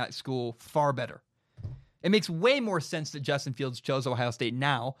choosing that school far better. It makes way more sense that Justin Fields chose Ohio State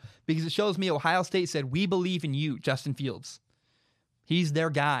now because it shows me Ohio State said, we believe in you, Justin Fields. He's their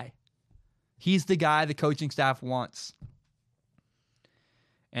guy. He's the guy the coaching staff wants.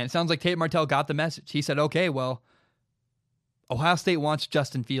 And it sounds like Tate Martell got the message. He said, okay, well, Ohio State wants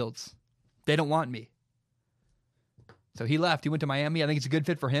Justin Fields. They don't want me. So he left. He went to Miami. I think it's a good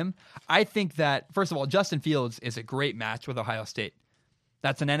fit for him. I think that, first of all, Justin Fields is a great match with Ohio State.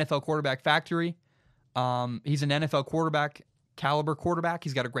 That's an NFL quarterback factory. He's an NFL quarterback, caliber quarterback.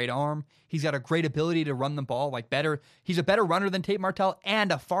 He's got a great arm. He's got a great ability to run the ball better. He's a better runner than Tate Martell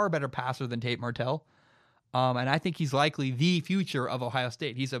and a far better passer than Tate Martell. And I think he's likely the future of Ohio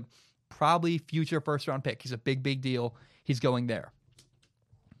State. He's a probably future first-round pick. He's a big, big deal. He's going there.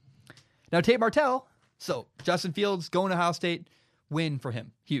 Now, Tate Martell... So, Justin Fields going to Ohio State, win for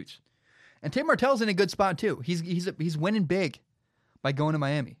him. Huge. And Tate Martell's in a good spot, too. He's winning big by going to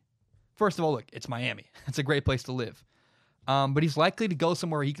Miami. First of all, look, it's Miami. It's a great place to live. But he's likely to go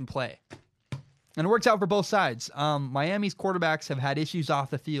somewhere he can play. And it works out for both sides. Miami's quarterbacks have had issues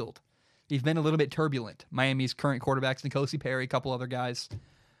off the field. He's been a little bit turbulent. Miami's current quarterbacks, N'Kosi Perry, a couple other guys.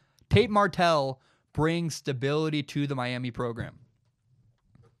 Tate Martell brings stability to the Miami program.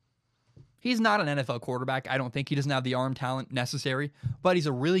 He's not an NFL quarterback. I don't think he doesn't have the arm talent necessary, but he's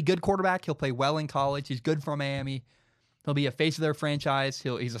a really good quarterback. He'll play well in college. He's good for Miami. He'll be a face of their franchise.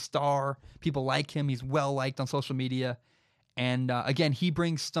 He's a star. People like him. He's well liked on social media. And again, he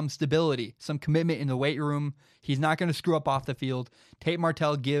brings some stability, some commitment in the weight room. He's not going to screw up off the field. Tate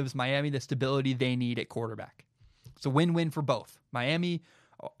Martell gives Miami the stability they need at quarterback. It's a win-win for both Miami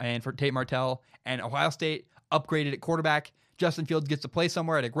and for Tate Martell, and Ohio State. upgraded at quarterback. Justin Fields gets to play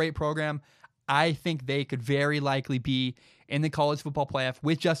somewhere at a great program. I think they could very likely be in the college football playoff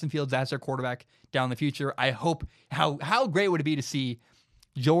with Justin Fields as their quarterback down the future. I hope, how great would it be to see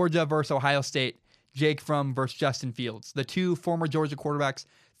Georgia versus Ohio State, Jake Fromm versus Justin Fields, the two former Georgia quarterbacks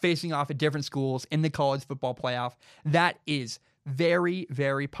facing off at different schools in the college football playoff. That is very,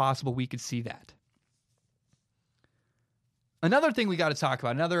 very possible we could see that. Another thing we got to talk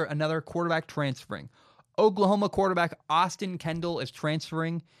about, another quarterback transferring. Oklahoma quarterback Austin Kendall is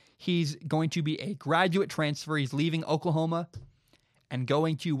transferring. He's going to be a graduate transfer. He's leaving Oklahoma and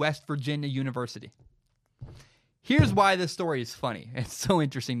going to West Virginia University. Here's why this story is funny. It's so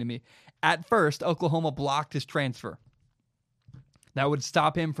interesting to me. At first, Oklahoma blocked his transfer. That would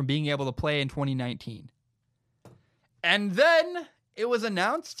stop him from being able to play in 2019. And then it was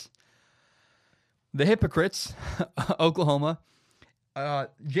announced, the hypocrites, Oklahoma,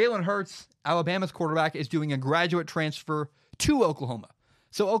 Jalen Hurts, Alabama's quarterback, is doing a graduate transfer to Oklahoma.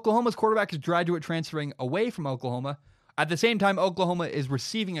 So Oklahoma's quarterback is graduate transferring away from Oklahoma. At the same time, Oklahoma is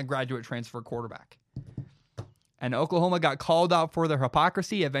receiving a graduate transfer quarterback. And Oklahoma got called out for their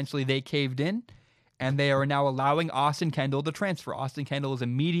hypocrisy. Eventually, they caved in, and they are now allowing Austin Kendall to transfer. Austin Kendall is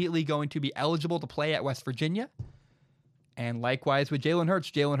immediately going to be eligible to play at West Virginia. And likewise with Jalen Hurts.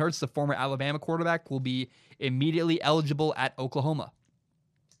 Jalen Hurts, the former Alabama quarterback, will be immediately eligible at Oklahoma.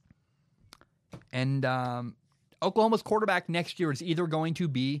 And Oklahoma's quarterback next year is either going to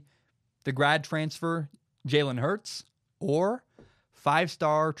be the grad transfer Jalen Hurts or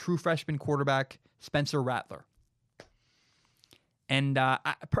five-star true freshman quarterback Spencer Rattler. And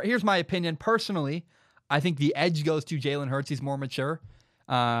here's my opinion. Personally, I think the edge goes to Jalen Hurts. He's more mature.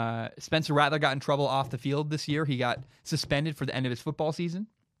 Spencer Rattler got in trouble off the field this year. He got suspended for the end of his football season.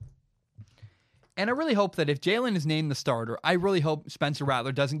 And I really hope that if Jalen is named the starter, I really hope Spencer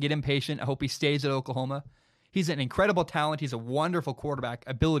Rattler doesn't get impatient. I hope he stays at Oklahoma. He's an incredible talent. He's a wonderful quarterback,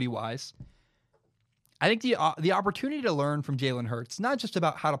 ability-wise. I think the opportunity to learn from Jalen Hurts, not just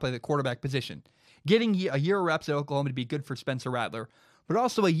about how to play the quarterback position, getting a year of reps at Oklahoma to be good for Spencer Rattler, but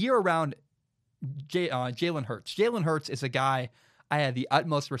also a year around Jalen Hurts. Jalen Hurts is a guy I had the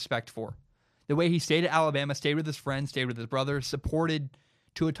utmost respect for. The way he stayed at Alabama, stayed with his friends, stayed with his brothers, supported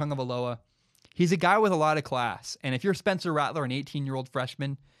Tua Tagovailoa. He's a guy with a lot of class. And if you're Spencer Rattler, an 18-year-old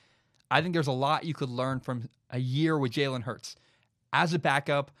freshman, I think there's a lot you could learn from a year with Jalen Hurts. As a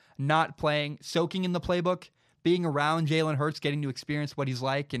backup, not playing, soaking in the playbook, being around Jalen Hurts, getting to experience what he's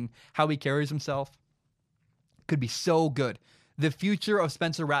like and how he carries himself could be so good. The future of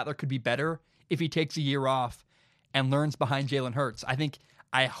Spencer Rattler could be better if he takes a year off and learns behind Jalen Hurts.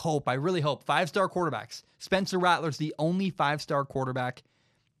 I really hope, five-star quarterbacks. Spencer Rattler's the only five-star quarterback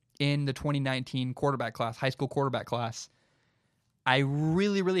in the 2019 quarterback class, high school quarterback class. I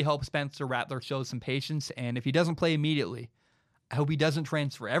really, really hope Spencer Rattler shows some patience, and if he doesn't play immediately, I hope he doesn't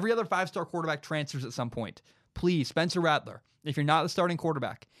transfer. Every other five-star quarterback transfers at some point. Please, Spencer Rattler, if you're not the starting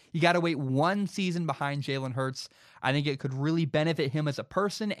quarterback, you got to wait one season behind Jalen Hurts. I think it could really benefit him as a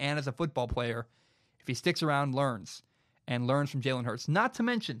person and as a football player if he sticks around, learns from Jalen Hurts. Not to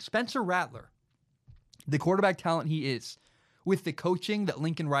mention, Spencer Rattler, the quarterback talent he is, with the coaching that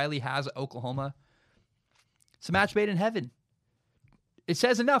Lincoln Riley has at Oklahoma, it's a match made in heaven. It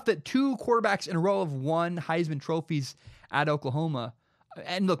says enough that two quarterbacks in a row have won Heisman trophies at Oklahoma.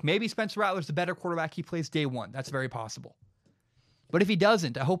 And look, maybe Spencer Rattler's the better quarterback. He plays day one. That's very possible. But if he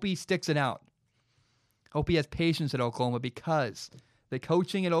doesn't, I hope he sticks it out. I hope he has patience at Oklahoma, because the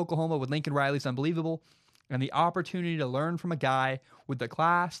coaching at Oklahoma with Lincoln Riley is unbelievable. And the opportunity to learn from a guy with the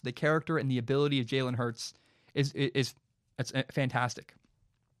class, the character, and the ability of Jalen Hurts is fantastic.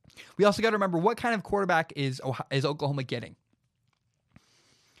 We also got to remember, what kind of quarterback is Oklahoma getting?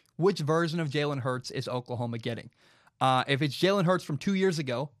 Which version of Jalen Hurts is Oklahoma getting? If it's Jalen Hurts from 2 years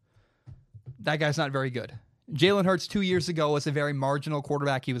ago, that guy's not very good. Jalen Hurts 2 years ago was a very marginal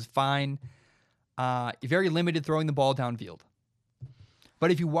quarterback. He was fine. Very limited throwing the ball downfield. But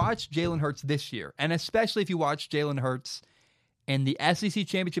if you watch Jalen Hurts this year, and especially if you watch Jalen Hurts in the SEC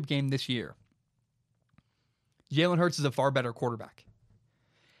championship game this year, Jalen Hurts is a far better quarterback.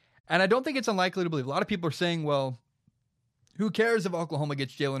 And I don't think it's unlikely to believe. A lot of people are saying, well, who cares if Oklahoma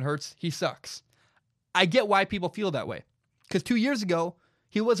gets Jalen Hurts? He sucks. I get why people feel that way. Because 2 years ago,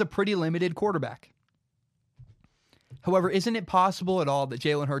 he was a pretty limited quarterback. However, isn't it possible at all that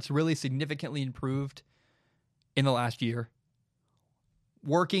Jalen Hurts really significantly improved in the last year?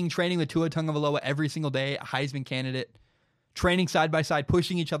 Training with Tua Tagovailoa every single day, a Heisman candidate, training side by side,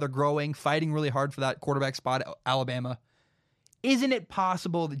 pushing each other, growing, fighting really hard for that quarterback spot at Alabama. Isn't it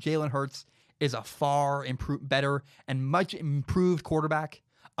possible that Jalen Hurts is a far better and much improved quarterback?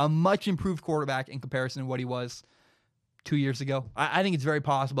 a much improved quarterback in comparison to what he was 2 years ago. I think it's very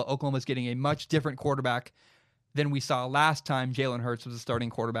possible Oklahoma's getting a much different quarterback than we saw last time Jalen Hurts was a starting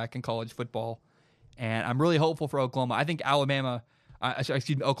quarterback in college football. And I'm really hopeful for Oklahoma. I think Oklahoma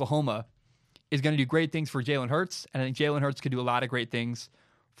is going to do great things for Jalen Hurts, and I think Jalen Hurts could do a lot of great things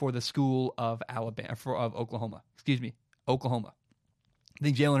for the school of Oklahoma. Oklahoma. I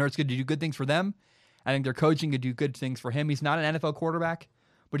think Jalen Hurts could do good things for them. I think their coaching could do good things for him. He's not an NFL quarterback,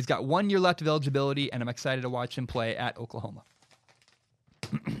 but he's got 1 year left of eligibility, and I'm excited to watch him play at Oklahoma.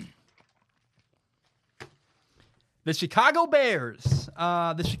 The Chicago Bears.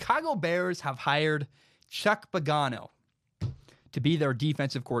 The Chicago Bears have hired Chuck Pagano to be their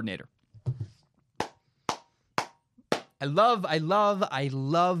defensive coordinator. I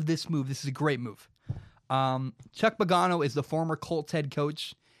love this move. This is a great move. Chuck Pagano is the former Colts head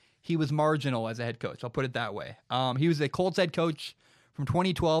coach. He was marginal as a head coach. I'll put it that way. He was a Colts head coach from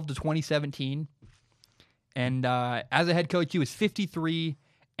 2012 to 2017. And as a head coach, he was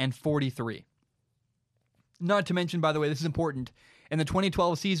 53-43. Not to mention, by the way, this is important. In the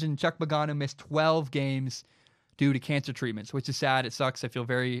 2012 season, Chuck Pagano missed 12 games due to cancer treatments, which is sad. It sucks. I feel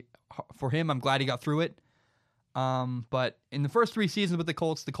for him. I'm glad he got through it. But in the first 3 seasons with the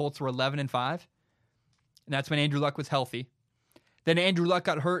Colts were 11-5. And that's when Andrew Luck was healthy. Then Andrew Luck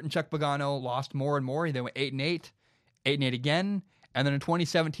got hurt and Chuck Pagano lost more and more. They went 8-8, 8-8 again. And then in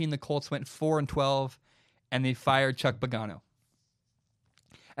 2017, the Colts went 4-12, and they fired Chuck Pagano.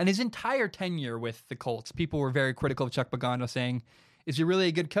 And his entire tenure with the Colts, people were very critical of Chuck Pagano, saying, is he really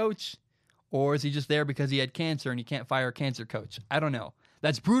a good coach? Or is he just there because he had cancer and you can't fire a cancer coach? I don't know.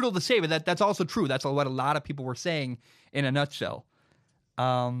 That's brutal to say, but that's also true. That's what a lot of people were saying in a nutshell.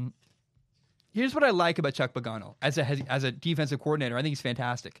 Here's what I like about Chuck Pagano as a defensive coordinator. I think he's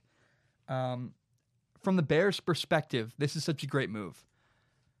fantastic. From the Bears' perspective, this is such a great move.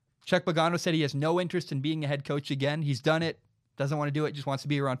 Chuck Pagano said he has no interest in being a head coach again. He's done it. Doesn't want to do it, just wants to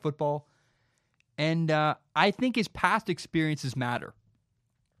be around football. And I think his past experiences matter.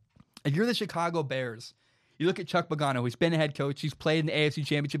 If you're the Chicago Bears, you look at Chuck Pagano, who's been a head coach. He's played in the AFC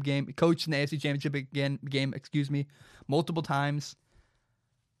Championship game, coached in the AFC Championship game, multiple times.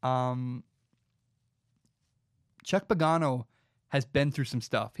 Chuck Pagano has been through some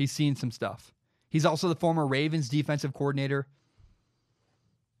stuff. He's seen some stuff. He's also the former Ravens defensive coordinator.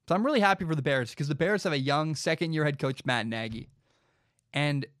 So I'm really happy for the Bears because the Bears have a young second-year head coach, Matt Nagy.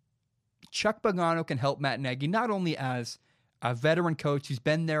 And Chuck Pagano can help Matt Nagy not only as a veteran coach, he's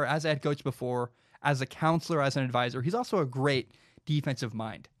been there as a head coach before, as a counselor, as an advisor. He's also a great defensive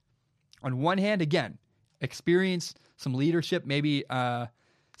mind. On one hand, again, experience, some leadership, maybe an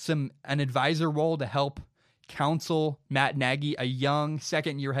advisor role to help counsel Matt Nagy, a young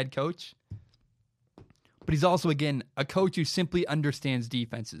second-year head coach. But he's also, again, a coach who simply understands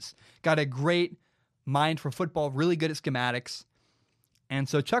defenses. Got a great mind for football, really good at schematics. And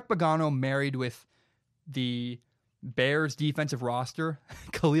so Chuck Pagano married with the Bears defensive roster,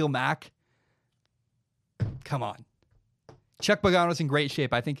 Khalil Mack. Come on. Chuck Pagano's in great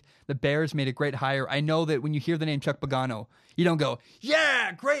shape. I think the Bears made a great hire. I know that when you hear the name Chuck Pagano, you don't go,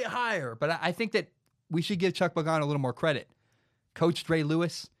 yeah, great hire. But I think that we should give Chuck Pagano a little more credit. Coach Ray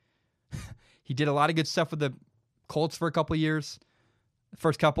Lewis, he did a lot of good stuff with the Colts for a couple of years. The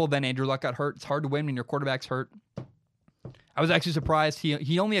first couple, then Andrew Luck got hurt. It's hard to win when your quarterback's hurt. I was actually surprised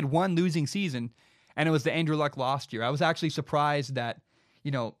he only had one losing season, and it was the Andrew Luck lost year. I was actually surprised that,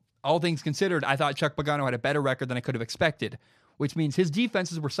 all things considered, I thought Chuck Pagano had a better record than I could have expected, which means his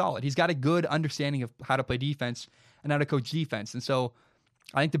defenses were solid. He's got a good understanding of how to play defense and how to coach defense. And so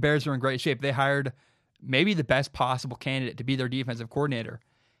I think the Bears are in great shape. They hired maybe the best possible candidate to be their defensive coordinator.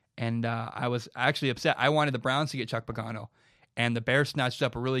 And I was actually upset. I wanted the Browns to get Chuck Pagano, and the Bears snatched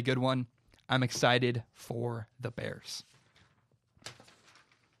up a really good one. I'm excited for the Bears.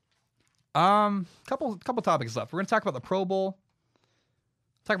 Couple topics left. We're going to talk about the Pro Bowl.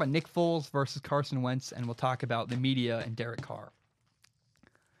 Talk about Nick Foles versus Carson Wentz, and we'll talk about the media and Derek Carr.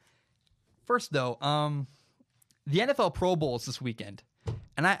 First, though, the NFL Pro Bowl is this weekend,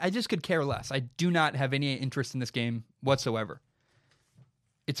 and I just could care less. I do not have any interest in this game whatsoever.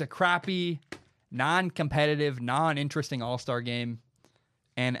 It's a crappy, non-competitive, non-interesting all-star game,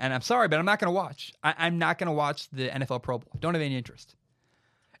 and I'm sorry, but I'm not going to watch. I'm not going to watch the NFL Pro Bowl. Don't have any interest.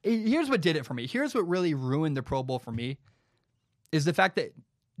 Here's what did it for me. Here's what really ruined the Pro Bowl for me, is the fact that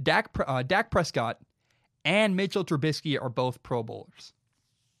Dak Prescott and Mitchell Trubisky are both Pro Bowlers.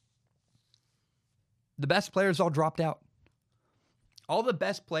 The best players all dropped out. All the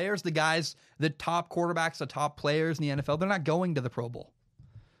best players, the guys, the top quarterbacks, the top players in the NFL, they're not going to the Pro Bowl.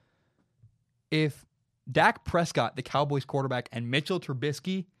 If Dak Prescott, the Cowboys quarterback, and Mitchell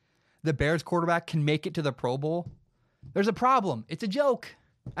Trubisky, the Bears quarterback, can make it to the Pro Bowl, there's a problem. It's a joke.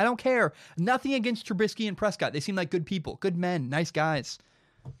 I don't care. Nothing against Trubisky and Prescott. They seem like good people, good men, nice guys.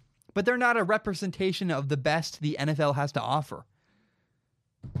 But they're not a representation of the best the NFL has to offer.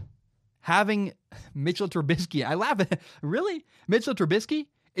 Having Mitchell Trubisky, I laugh at it. Really? Mitchell Trubisky?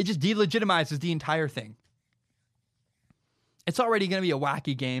 It just delegitimizes the entire thing. It's already going to be a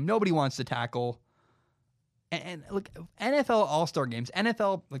wacky game. Nobody wants to tackle. And look, NFL All-Star games,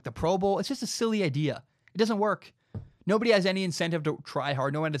 NFL, like the Pro Bowl, it's just a silly idea. It doesn't work. Nobody has any incentive to try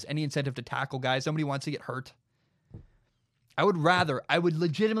hard. No one has any incentive to tackle guys. Somebody wants to get hurt. I would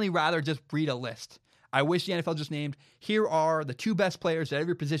legitimately rather just read a list. I wish the NFL just named, here are the 2 best players at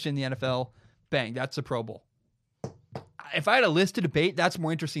every position in the NFL. Bang, that's the Pro Bowl. If I had a list to debate, that's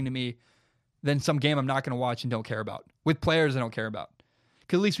more interesting to me than some game I'm not going to watch and don't care about, with players I don't care about.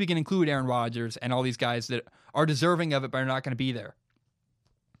 Because at least we can include Aaron Rodgers and all these guys that are deserving of it but are not going to be there.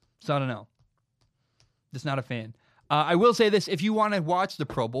 So I don't know. Just not a fan. I will say this, if you want to watch the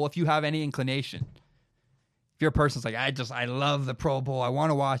Pro Bowl, if you have any inclination, if you're a person that's like, I love the Pro Bowl, I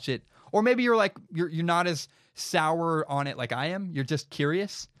want to watch it, or maybe you're like, you're not as sour on it like I am, you're just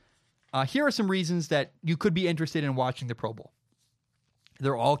curious, here are some reasons that you could be interested in watching the Pro Bowl.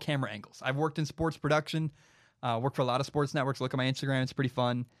 They're all camera angles. I've worked in sports production, worked for a lot of sports networks. Look at my Instagram, it's pretty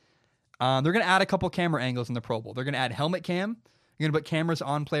fun. They're going to add a couple camera angles in the Pro Bowl. They're going to add helmet cam. They're going to put cameras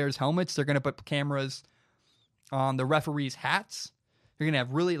on players' helmets. They're going to put cameras on the referees' hats. You're going to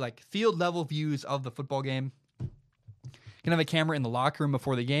have really like field level views of the football game. You're going to have a camera in the locker room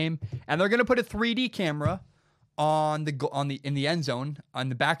before the game, and they're going to put a 3D camera in the end zone, on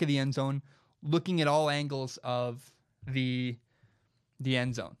the back of the end zone, looking at all angles of the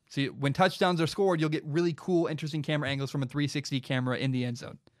end zone. So when touchdowns are scored, you'll get really cool, interesting camera angles from a 360 camera in the end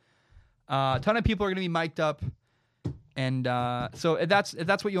zone. A ton of people are going to be mic'd up, and so if that's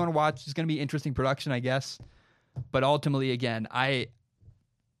what you want to watch, it's going to be interesting production, I guess. But ultimately, again, I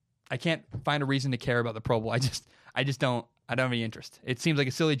can't find a reason to care about the Pro Bowl. I don't have any interest. It seems like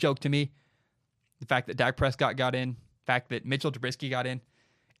a silly joke to me. The fact that Dak Prescott got in, the fact that Mitchell Trubisky got in,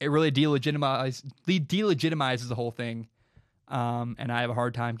 it really delegitimizes the whole thing. And I have a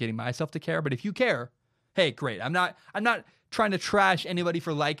hard time getting myself to care. But if you care, hey, great. I'm not trying to trash anybody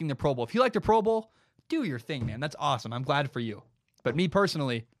for liking the Pro Bowl. If you like the Pro Bowl, do your thing, man. That's awesome. I'm glad for you. But me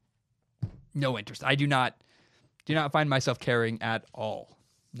personally, no interest. I do not find myself caring at all.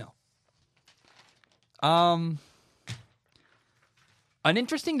 No. An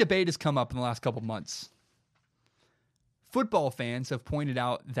interesting debate has come up in the last couple months. Football fans have pointed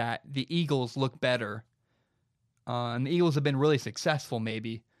out that the Eagles look better, and the Eagles have been really successful,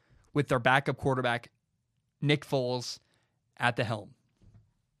 maybe, with their backup quarterback, Nick Foles, at the helm.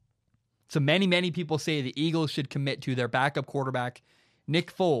 So many people say the Eagles should commit to their backup quarterback,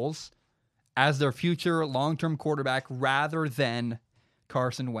 Nick Foles, as their future long-term quarterback rather than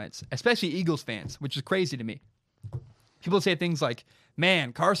Carson Wentz, especially Eagles fans, which is crazy to me. People say things like,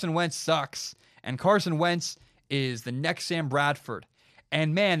 man, Carson Wentz sucks, and Carson Wentz is the next Sam Bradford,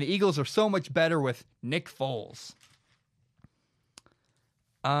 and man, the Eagles are so much better with Nick Foles.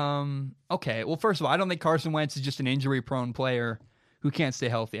 Okay, well, first of all, I don't think Carson Wentz is just an injury-prone player who can't stay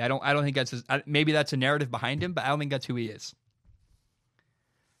healthy. I don't think that's maybe that's a narrative behind him, but I don't think that's who he is.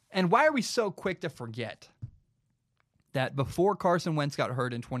 And why are we so quick to forget that before Carson Wentz got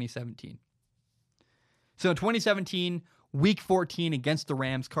hurt in 2017? So in 2017, week 14 against the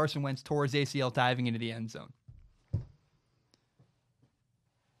Rams, Carson Wentz tore his ACL diving into the end zone.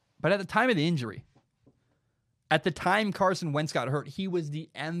 But at the time of the injury, at the time Carson Wentz got hurt, he was the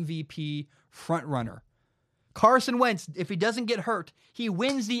MVP frontrunner. Carson Wentz, if he doesn't get hurt, he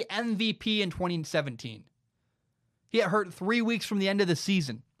wins the MVP in 2017. He got hurt 3 weeks from the end of the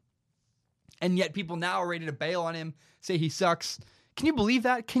season. And yet people now are ready to bail on him, say he sucks. Can you believe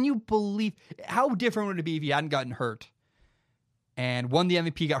that? Can you believe how different would it be if he hadn't gotten hurt and won the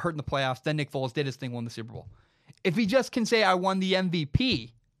MVP, got hurt in the playoffs, then Nick Foles did his thing, won the Super Bowl? If he just can say, I won the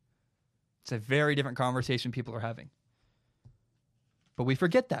MVP, it's a very different conversation people are having. But we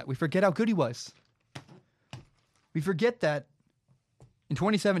forget that. We forget how good he was. We forget that in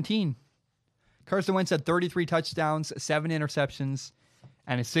 2017, Carson Wentz had 33 touchdowns, 7 interceptions,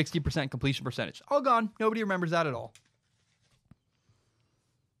 and a 60% completion percentage. All gone. Nobody remembers that at all.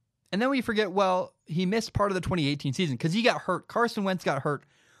 And then we forget, well, he missed part of the 2018 season because he got hurt. Carson Wentz got hurt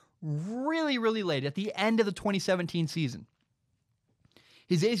really, really late at the end of the 2017 season.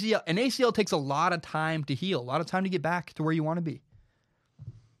 His ACL takes a lot of time to heal, a lot of time to get back to where you want to be.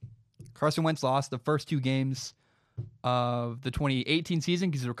 Carson Wentz lost the first 2 games of the 2018 season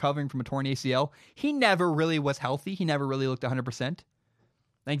because he's recovering from a torn ACL. He never really was healthy. He never really looked 100%.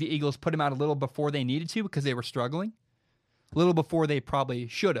 I think the Eagles put him out a little before they needed to because they were struggling. A little before they probably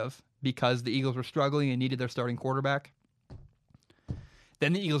should have because the Eagles were struggling and needed their starting quarterback.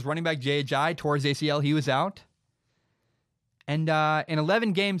 Then the Eagles running back Jay Ajayi tore his ACL. He was out. And in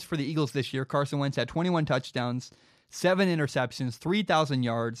 11 games for the Eagles this year, Carson Wentz had 21 touchdowns, 7 interceptions, 3,000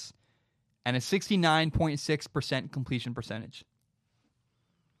 yards, and a 69.6% completion percentage.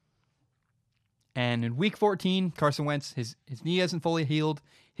 And in week 14, Carson Wentz, his knee hasn't fully healed.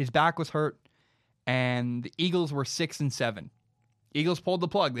 His back was hurt. And the Eagles were 6-7. Eagles pulled the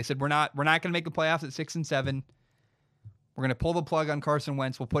plug. They said, we're not going to make the playoffs at 6-7. We're going to pull the plug on Carson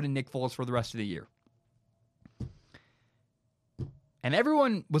Wentz. We'll put in Nick Foles for the rest of the year. And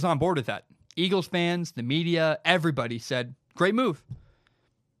everyone was on board with that. Eagles fans, the media, everybody said, great move.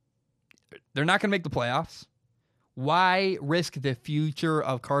 They're not going to make the playoffs. Why risk the future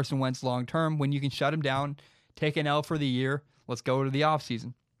of Carson Wentz long term when you can shut him down, take an L for the year? Let's go to the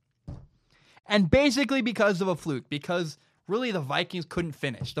offseason. And basically because of a fluke, because really the Vikings couldn't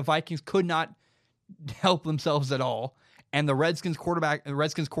finish. The Vikings could not help themselves at all. And the Redskins quarterback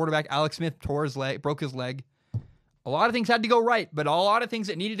Alex Smith broke his leg. A lot of things had to go right, but a lot of things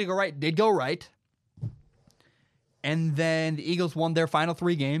that needed to go right did go right. And then the Eagles won their final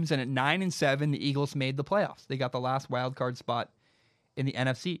 3 games, and at 9-7, the Eagles made the playoffs. They got the last wild card spot in the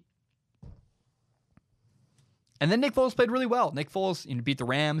NFC. And then Nick Foles played really well. Nick Foles beat the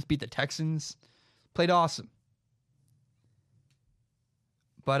Rams, beat the Texans, played awesome.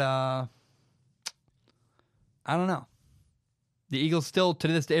 But I don't know. The Eagles still, to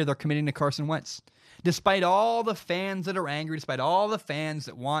this day, they're committing to Carson Wentz. Despite all the fans that are angry, despite all the fans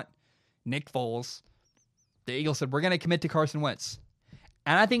that want Nick Foles, the Eagles said, we're going to commit to Carson Wentz.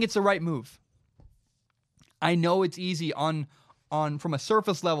 And I think it's the right move. I know it's easy on from a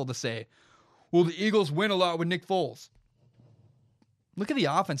surface level to say, well, the Eagles win a lot with Nick Foles. Look at the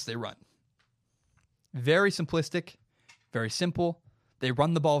offense they run. Very simplistic, very simple. They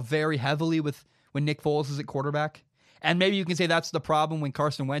run the ball very heavily when Nick Foles is at quarterback. And maybe you can say that's the problem when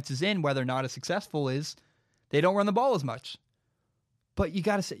Carson Wentz is in, whether or not as successful is they don't run the ball as much. But you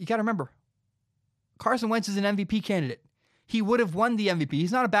got to remember, Carson Wentz is an MVP candidate. He would have won the MVP.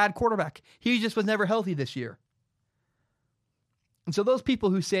 He's not a bad quarterback. He just was never healthy this year. And so those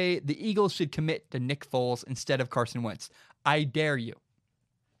people who say the Eagles should commit to Nick Foles instead of Carson Wentz, I dare you.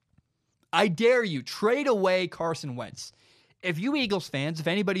 I dare you. Trade away Carson Wentz. If you Eagles fans, if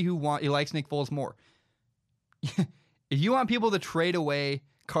anybody who likes Nick Foles more, if you want people to trade away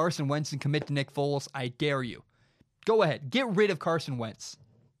Carson Wentz and commit to Nick Foles, I dare you. Go ahead. Get rid of Carson Wentz.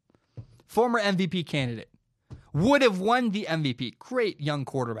 Former MVP candidate. Would have won the MVP. Great young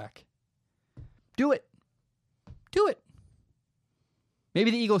quarterback. Do it. Do it.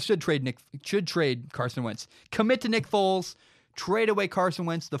 Maybe the Eagles should trade Carson Wentz. Commit to Nick Foles. Trade away Carson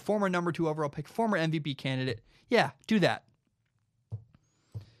Wentz, the former number 2 overall pick, former MVP candidate. Yeah, do that.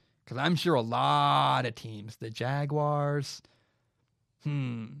 Because I'm sure a lot of teams, the Jaguars,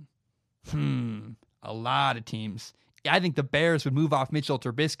 a lot of teams. I think the Bears would move off Mitchell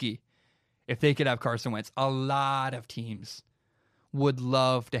Trubisky if they could have Carson Wentz. A lot of teams would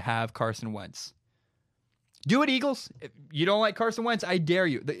love to have Carson Wentz. Do it, Eagles. If you don't like Carson Wentz, I dare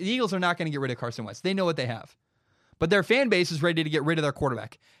you. The Eagles are not going to get rid of Carson Wentz. They know what they have. But their fan base is ready to get rid of their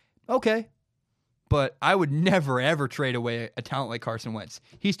quarterback. Okay. But I would never, ever trade away a talent like Carson Wentz.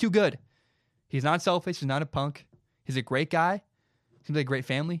 He's too good. He's not selfish. He's not a punk. He's a great guy. Seems like a great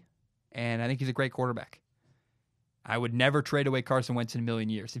family. And I think he's a great quarterback. I would never trade away Carson Wentz in a million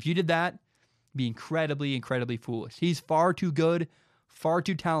years. If you did that, it'd be incredibly, incredibly foolish. He's far too good, far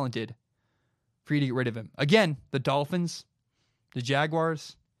too talented for you to get rid of him. Again, the Dolphins, the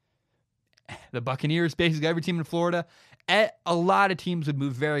Jaguars, the Buccaneers, basically every team in Florida, a lot of teams would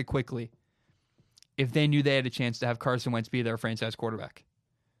move very quickly if they knew they had a chance to have Carson Wentz be their franchise quarterback.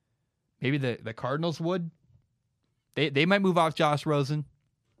 Maybe the Cardinals would. They might move off Josh Rosen.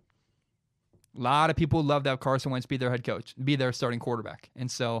 A lot of people would love to have Carson Wentz be their head coach, be their starting quarterback.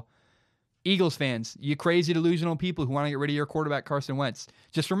 And so, Eagles fans, you crazy delusional people who want to get rid of your quarterback, Carson Wentz,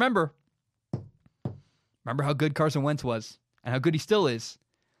 just remember how good Carson Wentz was and how good he still is.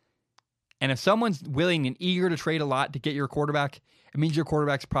 And if someone's willing and eager to trade a lot to get your quarterback, it means your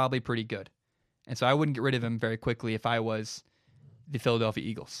quarterback's probably pretty good. And so I wouldn't get rid of him very quickly if I was the Philadelphia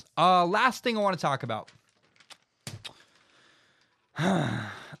Eagles. Last thing I want to talk about.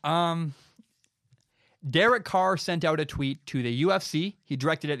 Derek Carr sent out a tweet to the UFC. He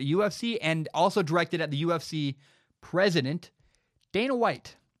directed it at the UFC and also directed at the UFC president, Dana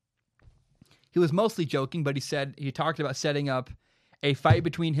White. he was mostly joking, but he talked about setting up a fight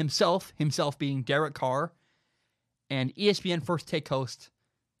between himself being Derek Carr, and ESPN First Take host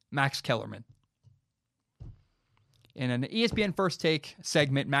Max Kellerman. In an ESPN First Take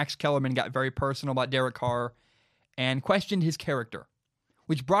segment, Max Kellerman got very personal about Derek Carr and questioned his character,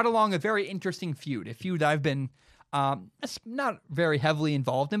 which brought along a very interesting feud, a feud I've been not very heavily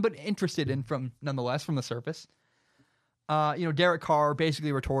involved in, but interested in nonetheless from the surface. Derek Carr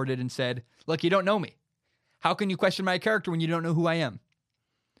basically retorted and said, "Look, you don't know me. How can you question my character when you don't know who I am?"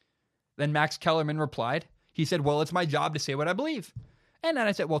 Then Max Kellerman replied. He said, "Well, it's my job to say what I believe." And then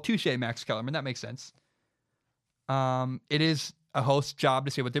I said, "Well, touche, Max Kellerman. That makes sense. It is a host's job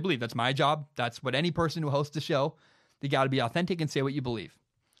to say what they believe. That's my job. That's what any person who hosts a show, they got to be authentic and say what you believe."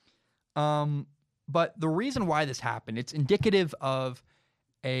 But the reason why this happened, it's indicative of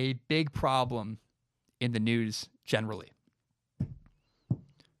a big problem in the news generally.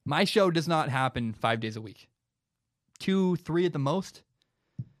 My show does not happen 5 days a week. 2, 3 at the most.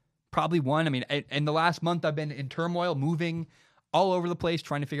 Probably 1. I mean, in the last month, I've been in turmoil, moving all over the place,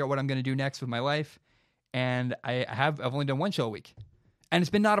 trying to figure out what I'm going to do next with my life. And I've only done 1 show a week. And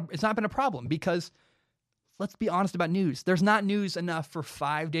it's not been a problem because, let's be honest about news. There's not news enough for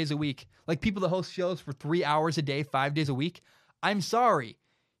 5 days a week. Like people that host shows for 3 hours a day, 5 days a week. I'm sorry.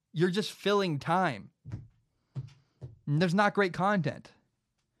 You're just filling time. And there's not great content.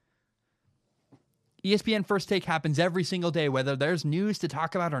 ESPN First Take happens every single day, whether there's news to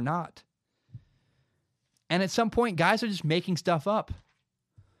talk about or not. And at some point, guys are just making stuff up.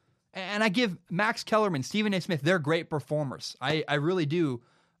 And I give Max Kellerman, Stephen A. Smith, they're great performers. I really do.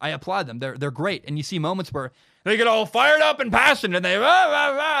 I applaud them. They're great. And you see moments where they get all fired up and passionate and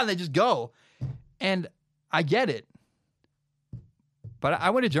and they just go. And I get it. But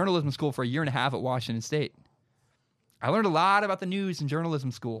I went to journalism school for 1.5 years at Washington State. I learned a lot about the news in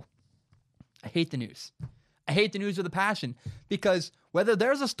journalism school. I hate the news. I hate the news with a passion because whether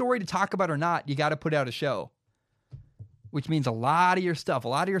there's a story to talk about or not, you got to put out a show, which means a lot of your stuff, a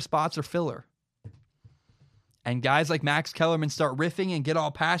lot of your spots are filler. And guys like Max Kellerman start riffing and get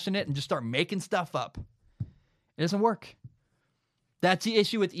all passionate and just start making stuff up. It doesn't work. That's the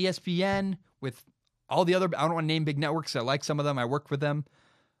issue with ESPN, with all the other, I don't want to name big networks. I like some of them. I work with them.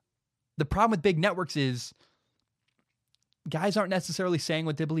 The problem with big networks is guys aren't necessarily saying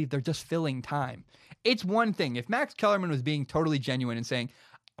what they believe. They're just filling time. It's one thing. If Max Kellerman was being totally genuine and saying,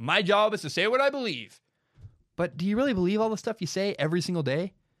 my job is to say what I believe. But do you really believe all the stuff you say every single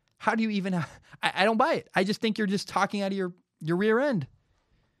day? How do you even... I don't buy it. I just think you're just talking out of your rear end.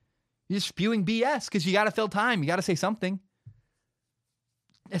 You're just spewing BS because you got to fill time. You got to say something.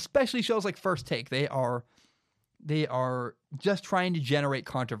 Especially shows like First Take. They are just trying to generate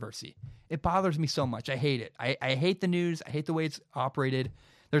controversy. It bothers me so much. I hate it. I hate the news. I hate the way it's operated.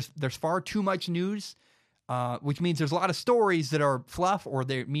 There's far too much news, which means there's a lot of stories that are fluff or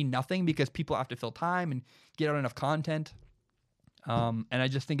they mean nothing because people have to fill time and get out enough content. And I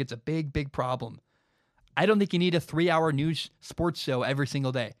just think it's a big, big problem. I don't think you need a 3-hour news sports show every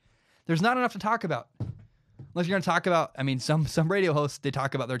single day. There's not enough to talk about. Unless you're going to talk about, I mean, some radio hosts, they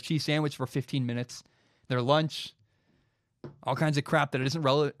talk about their cheese sandwich for 15 minutes, their lunch, all kinds of crap that isn't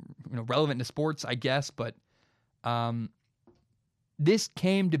relevant to sports, I guess. But this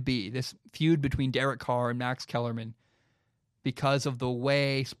came to be, this feud between Derek Carr and Max Kellerman, because of the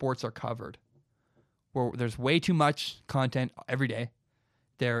way sports are covered. Where there's way too much content every day.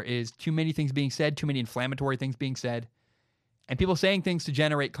 There is too many things being said, too many inflammatory things being said, and people saying things to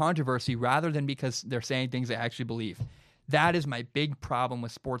generate controversy rather than because they're saying things they actually believe. That is my big problem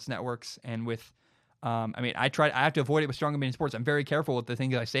with sports networks and with, I have to avoid it with strong opinion sports. I'm very careful with the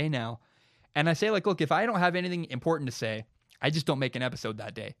things I say now. And I say, like, look, if I don't have anything important to say, I just don't make an episode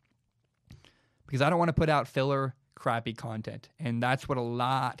that day. Because I don't want to put out filler, crappy content. And that's what a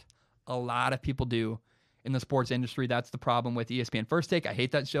lot of people do in the sports industry. That's the problem with ESPN First Take. I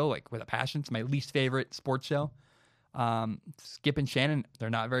hate that show, like, with a passion. It's my least favorite sports show. Skip and Shannon, they're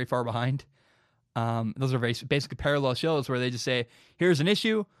not very far behind. Those are very basically parallel shows where they just say, here's an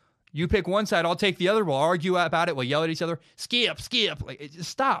issue. You pick one side, I'll take the other. We'll argue about it. We'll yell at each other. Skip. Like, just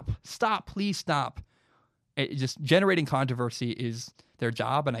stop. Please stop. Just generating controversy is their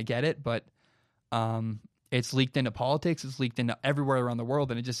job, and I get it, but it's leaked into politics. It's leaked into everywhere around the world,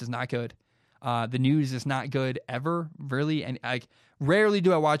 and it just is not good. The news is not good ever, really. And rarely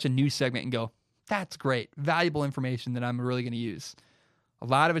do I watch a news segment and go, that's great, valuable information that I'm really going to use. A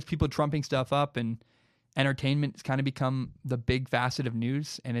lot of it's people trumping stuff up, and entertainment has kind of become the big facet of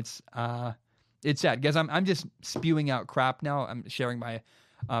news, and it's sad because I'm just spewing out crap now. I'm sharing my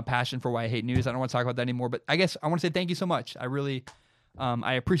passion for why I hate news. I don't want to talk about that anymore, but I guess I want to say thank you so much. I really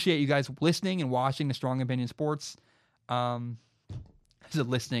I appreciate you guys listening and watching the Strong Opinion Sports. This is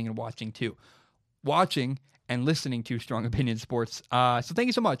listening and watching too. Watching and listening to Strong Opinion Sports. So thank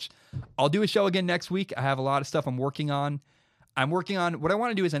you so much. I'll do a show again next week. I have a lot of stuff I'm working on. What I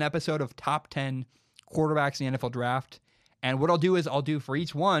want to do is an episode of top 10 quarterbacks in the NFL draft. And what I'll do is for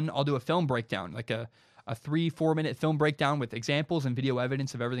each one, I'll do a film breakdown, like a 3-4 minute film breakdown with examples and video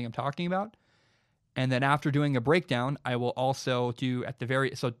evidence of everything I'm talking about. And then after doing a breakdown, I will also do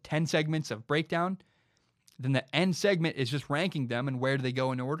 10 segments of breakdown. Then the end segment is just ranking them and where do they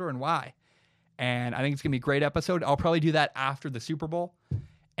go in order and why. And I think it's going to be a great episode. I'll probably do that after the Super Bowl.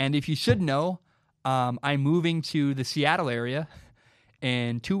 And if you should know, I'm moving to the Seattle area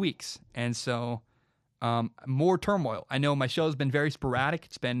in 2 weeks. And so more turmoil. I know my show's been very sporadic.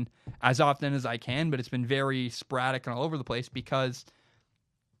 It's been as often as I can, but it's been very sporadic and all over the place because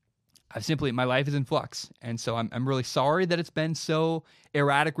my life is in flux. And so I'm really sorry that it's been so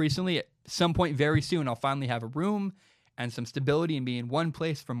erratic recently. At some point very soon, I'll finally have a room and some stability and be in one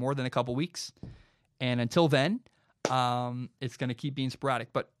place for more than a couple weeks. And until then, it's going to keep being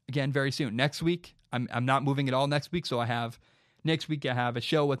sporadic. But again, very soon. Next week, I'm not moving at all next week. So next week I have a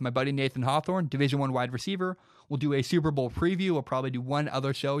show with my buddy Nathan Hawthorne, Division I wide receiver. We'll do a Super Bowl preview. We'll probably do one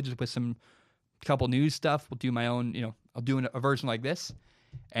other show just with couple news stuff. We'll do my own, I'll do a version like this.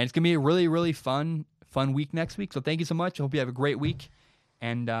 And it's going to be a really, really fun week next week. So thank you so much. I hope you have a great week.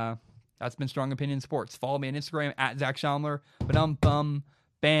 And that's been Strong Opinion Sports. Follow me on Instagram at Zach Schaumler.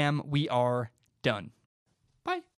 Bam, we are done. Bye.